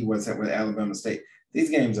see what's happening with Alabama State. These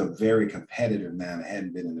games are very competitive now and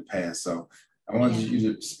hadn't been in the past. So I wanted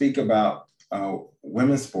you to speak about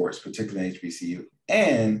women's sports, particularly HBCU.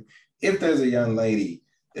 And if there's a young lady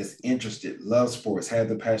that's interested, loves sports, has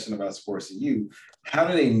the passion about sports in you, how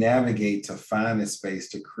do they navigate to find a space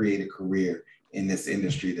to create a career in this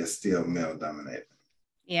industry that's still male dominated?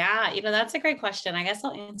 Yeah, that's a great question. I guess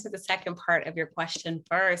I'll answer the second part of your question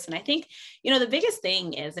first. And I think, the biggest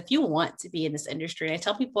thing is if you want to be in this industry, I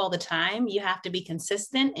tell people all the time, you have to be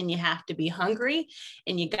consistent and you have to be hungry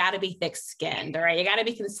and you got to be thick-skinned, all right? You got to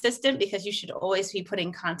be consistent because you should always be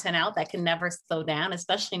putting content out that can never slow down,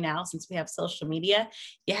 especially now since we have social media.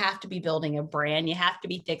 You have to be building a brand. You have to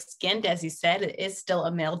be thick-skinned. As you said, it is still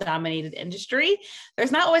a male-dominated industry.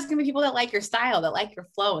 There's not always going to be people that like your style, that like your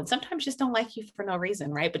flow, and sometimes just don't like you for no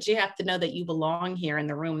reason, right? But you have to know that you belong here in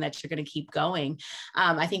the room, that you're going to keep going.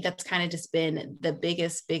 I think that's kind of just been the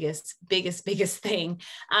biggest thing.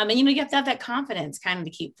 And, you have to have that confidence kind of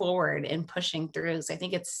to keep forward and pushing through. So I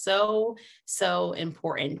think it's so, so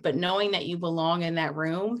important, but knowing that you belong in that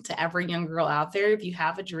room, to every young girl out there, if you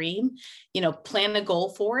have a dream, plan a goal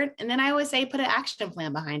for it. And then I always say, put an action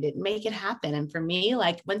plan behind it, make it happen. And for me,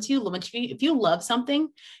 like if you love something,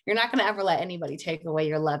 you're not going to ever let anybody take away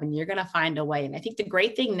your love, and you're going to find a way. And I think the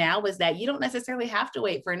great thing now is that you don't necessarily have to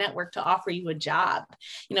wait for a network to offer you a job.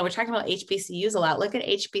 We're talking about HBCUs a lot. Look at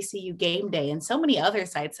HBCU Game Day and so many other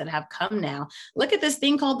sites that have come now. Look at this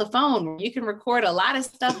thing called the phone, where you can record a lot of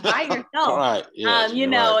stuff by yourself, right. Yes,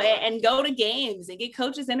 right. and go to games and get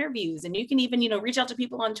coaches interviews. And you can even, reach out to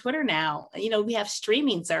people on Twitter now. We have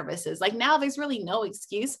streaming services. Like now there's really no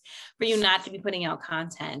excuse for you not to be putting out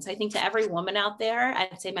content. So I think to every woman out there,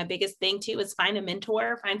 I'd say my biggest thing too is find a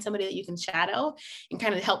mentor, find somebody that you can shadow and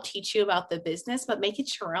kind of help teach you about the business, but make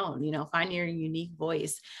it your own, find your unique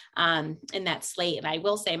voice in that slate. And I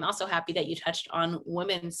will say, I'm also happy that you touched on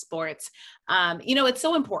women's sports. It's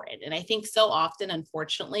so important. And I think so often,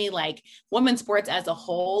 unfortunately, like women's sports as a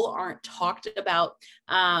whole aren't talked about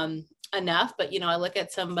enough. But, I look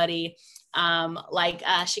at somebody like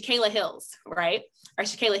Shaquilla Hills, right? Or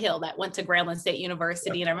Shaquilla Hill that went to Grambling State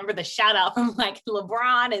University. And I remember the shout out from like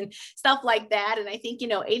LeBron and stuff like that. And I think,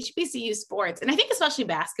 HBCU sports, and I think especially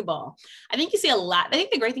basketball, I think you see a lot. I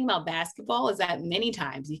think the great thing about basketball is that many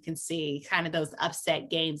times you can see kind of those upset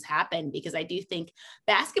games happen, because I do think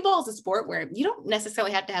basketball is a sport where you don't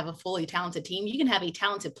necessarily have to have a fully talented team. You can have a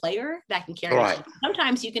talented player that can carry it.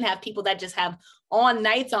 Sometimes you can have people that just have on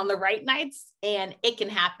nights, on the right nights, and it can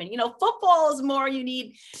happen. Football is more, you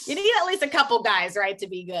need at least a couple guys, right, to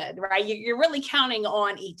be good, right? You're really counting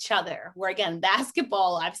on each other. Where again,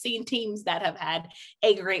 basketball, I've seen teams that have had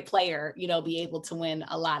a great player, be able to win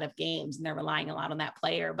a lot of games, and they're relying a lot on that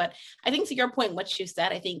player. But I think to your point, what you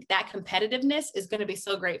said, I think that competitiveness is going to be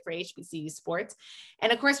so great for HBCU sports.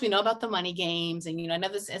 And of course, we know about the money games, and I know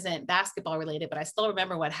this isn't basketball related, but I still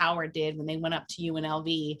remember what Howard did when they went up to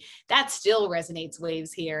UNLV. That still resonates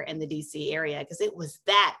waves here in the DC area, because it was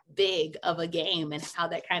that big of a game, and how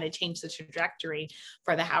that kind of changed the trajectory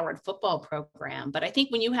for the Howard football program. But I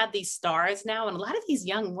think when you have these stars now, and a lot of these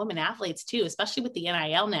young women athletes too, especially with the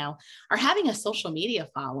NIL now, are having a social media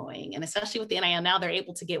following, and especially with the NIL now, they're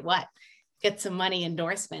able to get some money,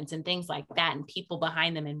 endorsements and things like that, and people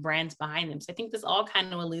behind them and brands behind them. So I think this all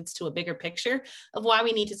kind of alludes to a bigger picture of why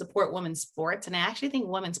we need to support women's sports. And I actually think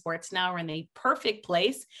women's sports now are in a perfect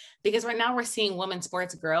place, because right now we're seeing women's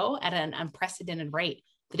sports grow at an unprecedented rate.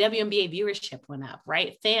 The WNBA viewership went up,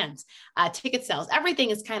 right? Fans, ticket sales, everything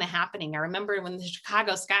is kind of happening. I remember when the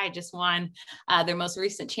Chicago Sky just won their most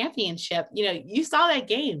recent championship, you saw that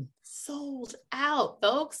game sold out,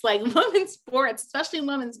 folks. Like women's sports, especially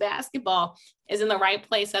women's basketball, is in the right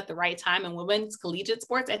place at the right time. And women's collegiate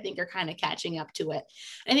sports, I think, are kind of catching up to it.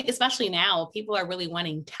 I think especially now, people are really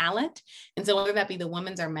wanting talent. And so whether that be the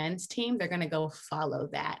women's or men's team, they're going to go follow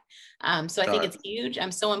that. So I think it's huge.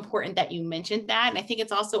 So important that you mentioned that. And I think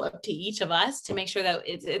it's also up to each of us to make sure that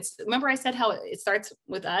it's remember I said how it starts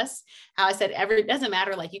with us, how I said it doesn't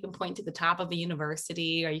matter. Like you can point to the top of a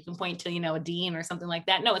university or you can point to, a dean or something like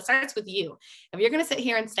that. No, it starts with you. If you're going to sit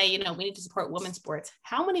here and say, we need to support women's sports,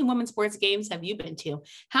 how many women's sports games have you been to?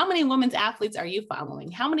 How many women's athletes are you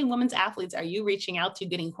following? How many women's athletes are you reaching out to,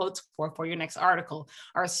 getting quotes for your next article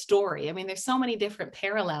or a story? I mean, there's so many different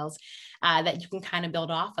parallels that you can kind of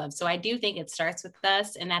build off of. So I do think it starts with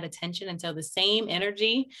us and that attention. And so the same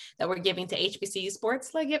energy that we're giving to HBCU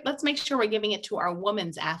sports, let's make sure we're giving it to our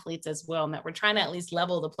women's athletes as well. And that we're trying to at least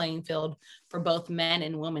level the playing field for both men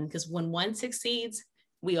and women, because when one succeeds,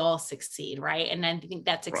 we all succeed, right? And then I think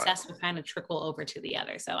that success will kind of trickle over to the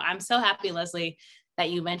other. So I'm so happy, Leslie,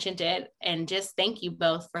 that you mentioned it, and just thank you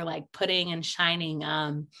both for putting and shining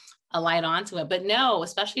a light onto it. But no,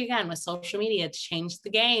 especially again with social media, it's changed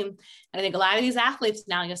the game. And I think a lot of these athletes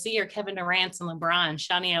now, you'll see your Kevin Durant's and LeBron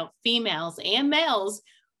shouting out females and males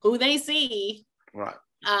who they see, right?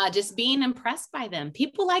 Just being impressed by them.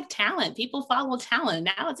 People like talent. People follow talent.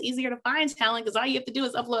 Now it's easier to find talent because all you have to do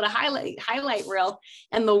is upload a highlight reel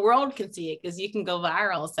and the world can see it because you can go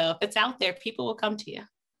viral. So if it's out there, people will come to you.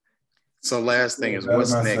 So last thing is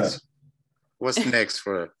what's next? What's next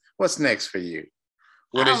for you?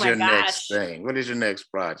 What is your next thing? What is your next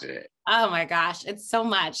project? Oh my gosh, it's so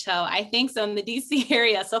much. So I think so in the DC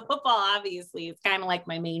area. So football, obviously, it's kind of like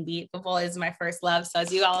my main beat. Football is my first love. So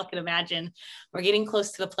as you all can imagine, we're getting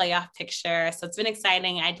close to the playoff picture. So it's been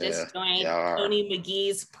exciting. I just joined Tony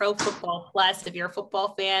McGee's Pro Football Plus. If you're a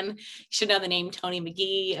football fan, you should know the name Tony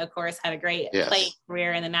McGee. Of course, had a great playing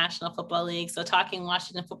career in the National Football League. So talking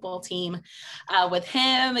Washington football team with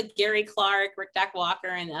him, Gary Clark, Rick Dak Walker,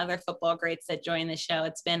 and other football greats that joined the show.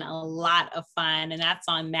 It's been a lot of fun, and that's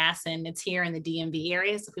on Masson. It's here in the DMV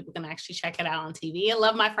area, so people can actually check it out on TV. I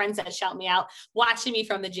love my friends that shout me out, watching me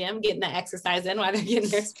from the gym, getting the exercise in while they're getting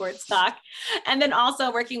their sports talk. And then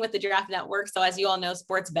also working with the Draft Network. So as you all know,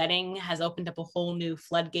 sports betting has opened up a whole new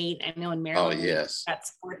floodgate. I know in Maryland, got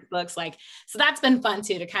sports books. So that's been fun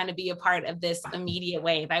too, to kind of be a part of this immediate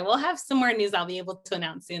wave. I will have some more news I'll be able to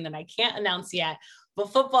announce soon that I can't announce yet.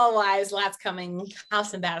 But football-wise, lots coming,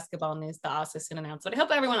 house and basketball news to also soon announce. But I hope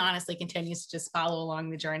everyone honestly continues to just follow along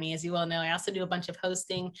the journey. As you all know, I also do a bunch of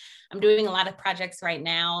hosting. I'm doing a lot of projects right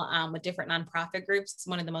now with different nonprofit groups.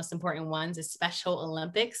 One of the most important ones is Special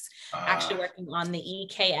Olympics. Actually working on the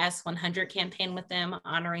EKS 100 campaign with them,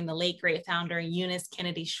 honoring the late great founder Eunice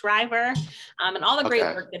Kennedy Shriver, and all the great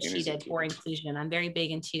work that she did for inclusion. I'm very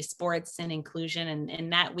big into sports and inclusion,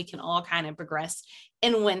 and that we can all kind of progress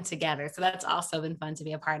and win together. So that's also been fun to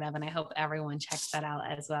be a part of. And I hope everyone checks that out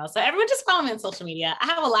as well. So everyone just follow me on social media. I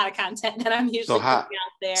have a lot of content that I'm usually putting out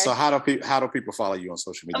there. So how do people follow you on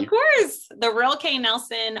social media? Of course, The Real K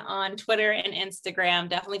Nelson on Twitter and Instagram.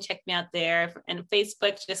 Definitely check me out there. And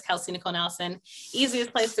Facebook, just Kelsey Nicole Nelson.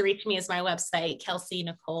 Easiest place to reach me is my website,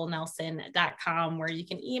 kelseynicolenelson.com, where you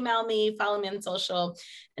can email me, follow me on social,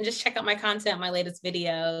 and just check out my content, my latest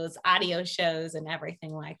videos, audio shows, and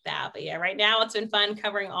everything like that. But yeah, right now it's been fun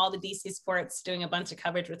covering all the DC sports, doing a bunch of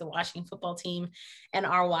coverage with the Washington football team and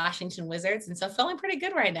our Washington Wizards. And so feeling pretty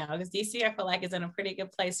good right now because DC, I feel like, is in a pretty good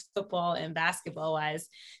place football and basketball wise.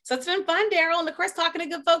 So it's been fun, Daryl. And of course, talking to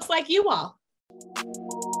good folks like you all.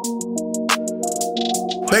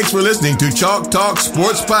 Thanks for listening to Chalk Talk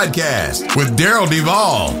Sports Podcast with Daryl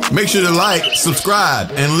Duvall. Make sure to like,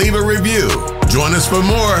 subscribe, and leave a review. Join us for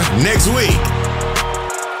more next week.